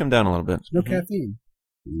 you've come down a little bit. No Mhm. caffeine.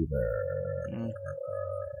 Mm.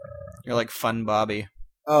 You're like Fun Bobby.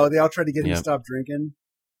 Oh, they all tried to get him Yep. to stop drinking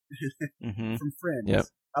Mm-hmm. from Friends. Yep.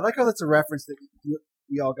 I like how that's a reference that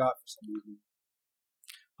we all got for some reason.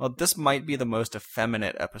 Well, this might be the most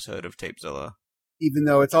effeminate episode of Tapezilla. Even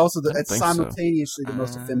though it's also I don't it's think so. simultaneously the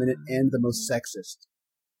most effeminate and the most sexist.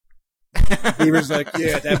 Beaver's like,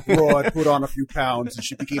 yeah, that broad put on a few pounds and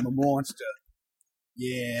she became a monster.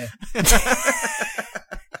 Yeah.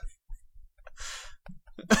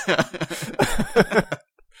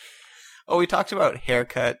 Oh, we talked about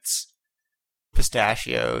haircuts,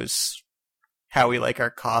 pistachios, how we like our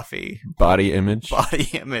coffee, Body image. body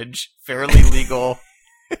image, fairly legal,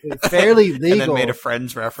 Fairly and Legal. then made a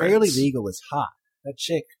Friends reference. Fairly Legal is hot. That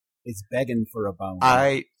chick is begging for a bone.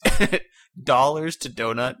 Dollars to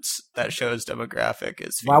donuts. That show's demographic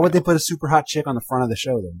is Why would they female. put a super hot chick on the front of the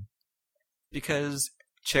show then? Because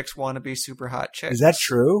chicks want to be super hot chicks. Is that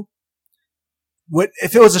true? What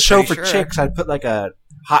if it was a show Pretty for sure. chicks? I'd put like a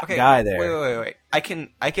hot Okay, guy there. Wait. I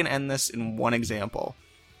can end this in one example.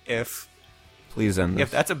 If Please end this.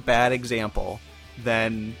 if that's a bad example,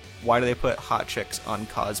 then why do they put hot chicks on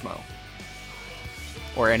Cosmo?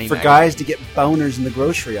 Or any For magazine? guys to get boners in the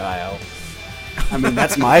grocery aisle. I mean,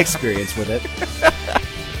 that's my experience with it.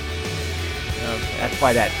 Okay. That's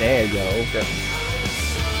why that there, yo.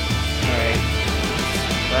 Alright.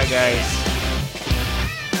 Bye guys.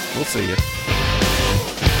 We'll see you.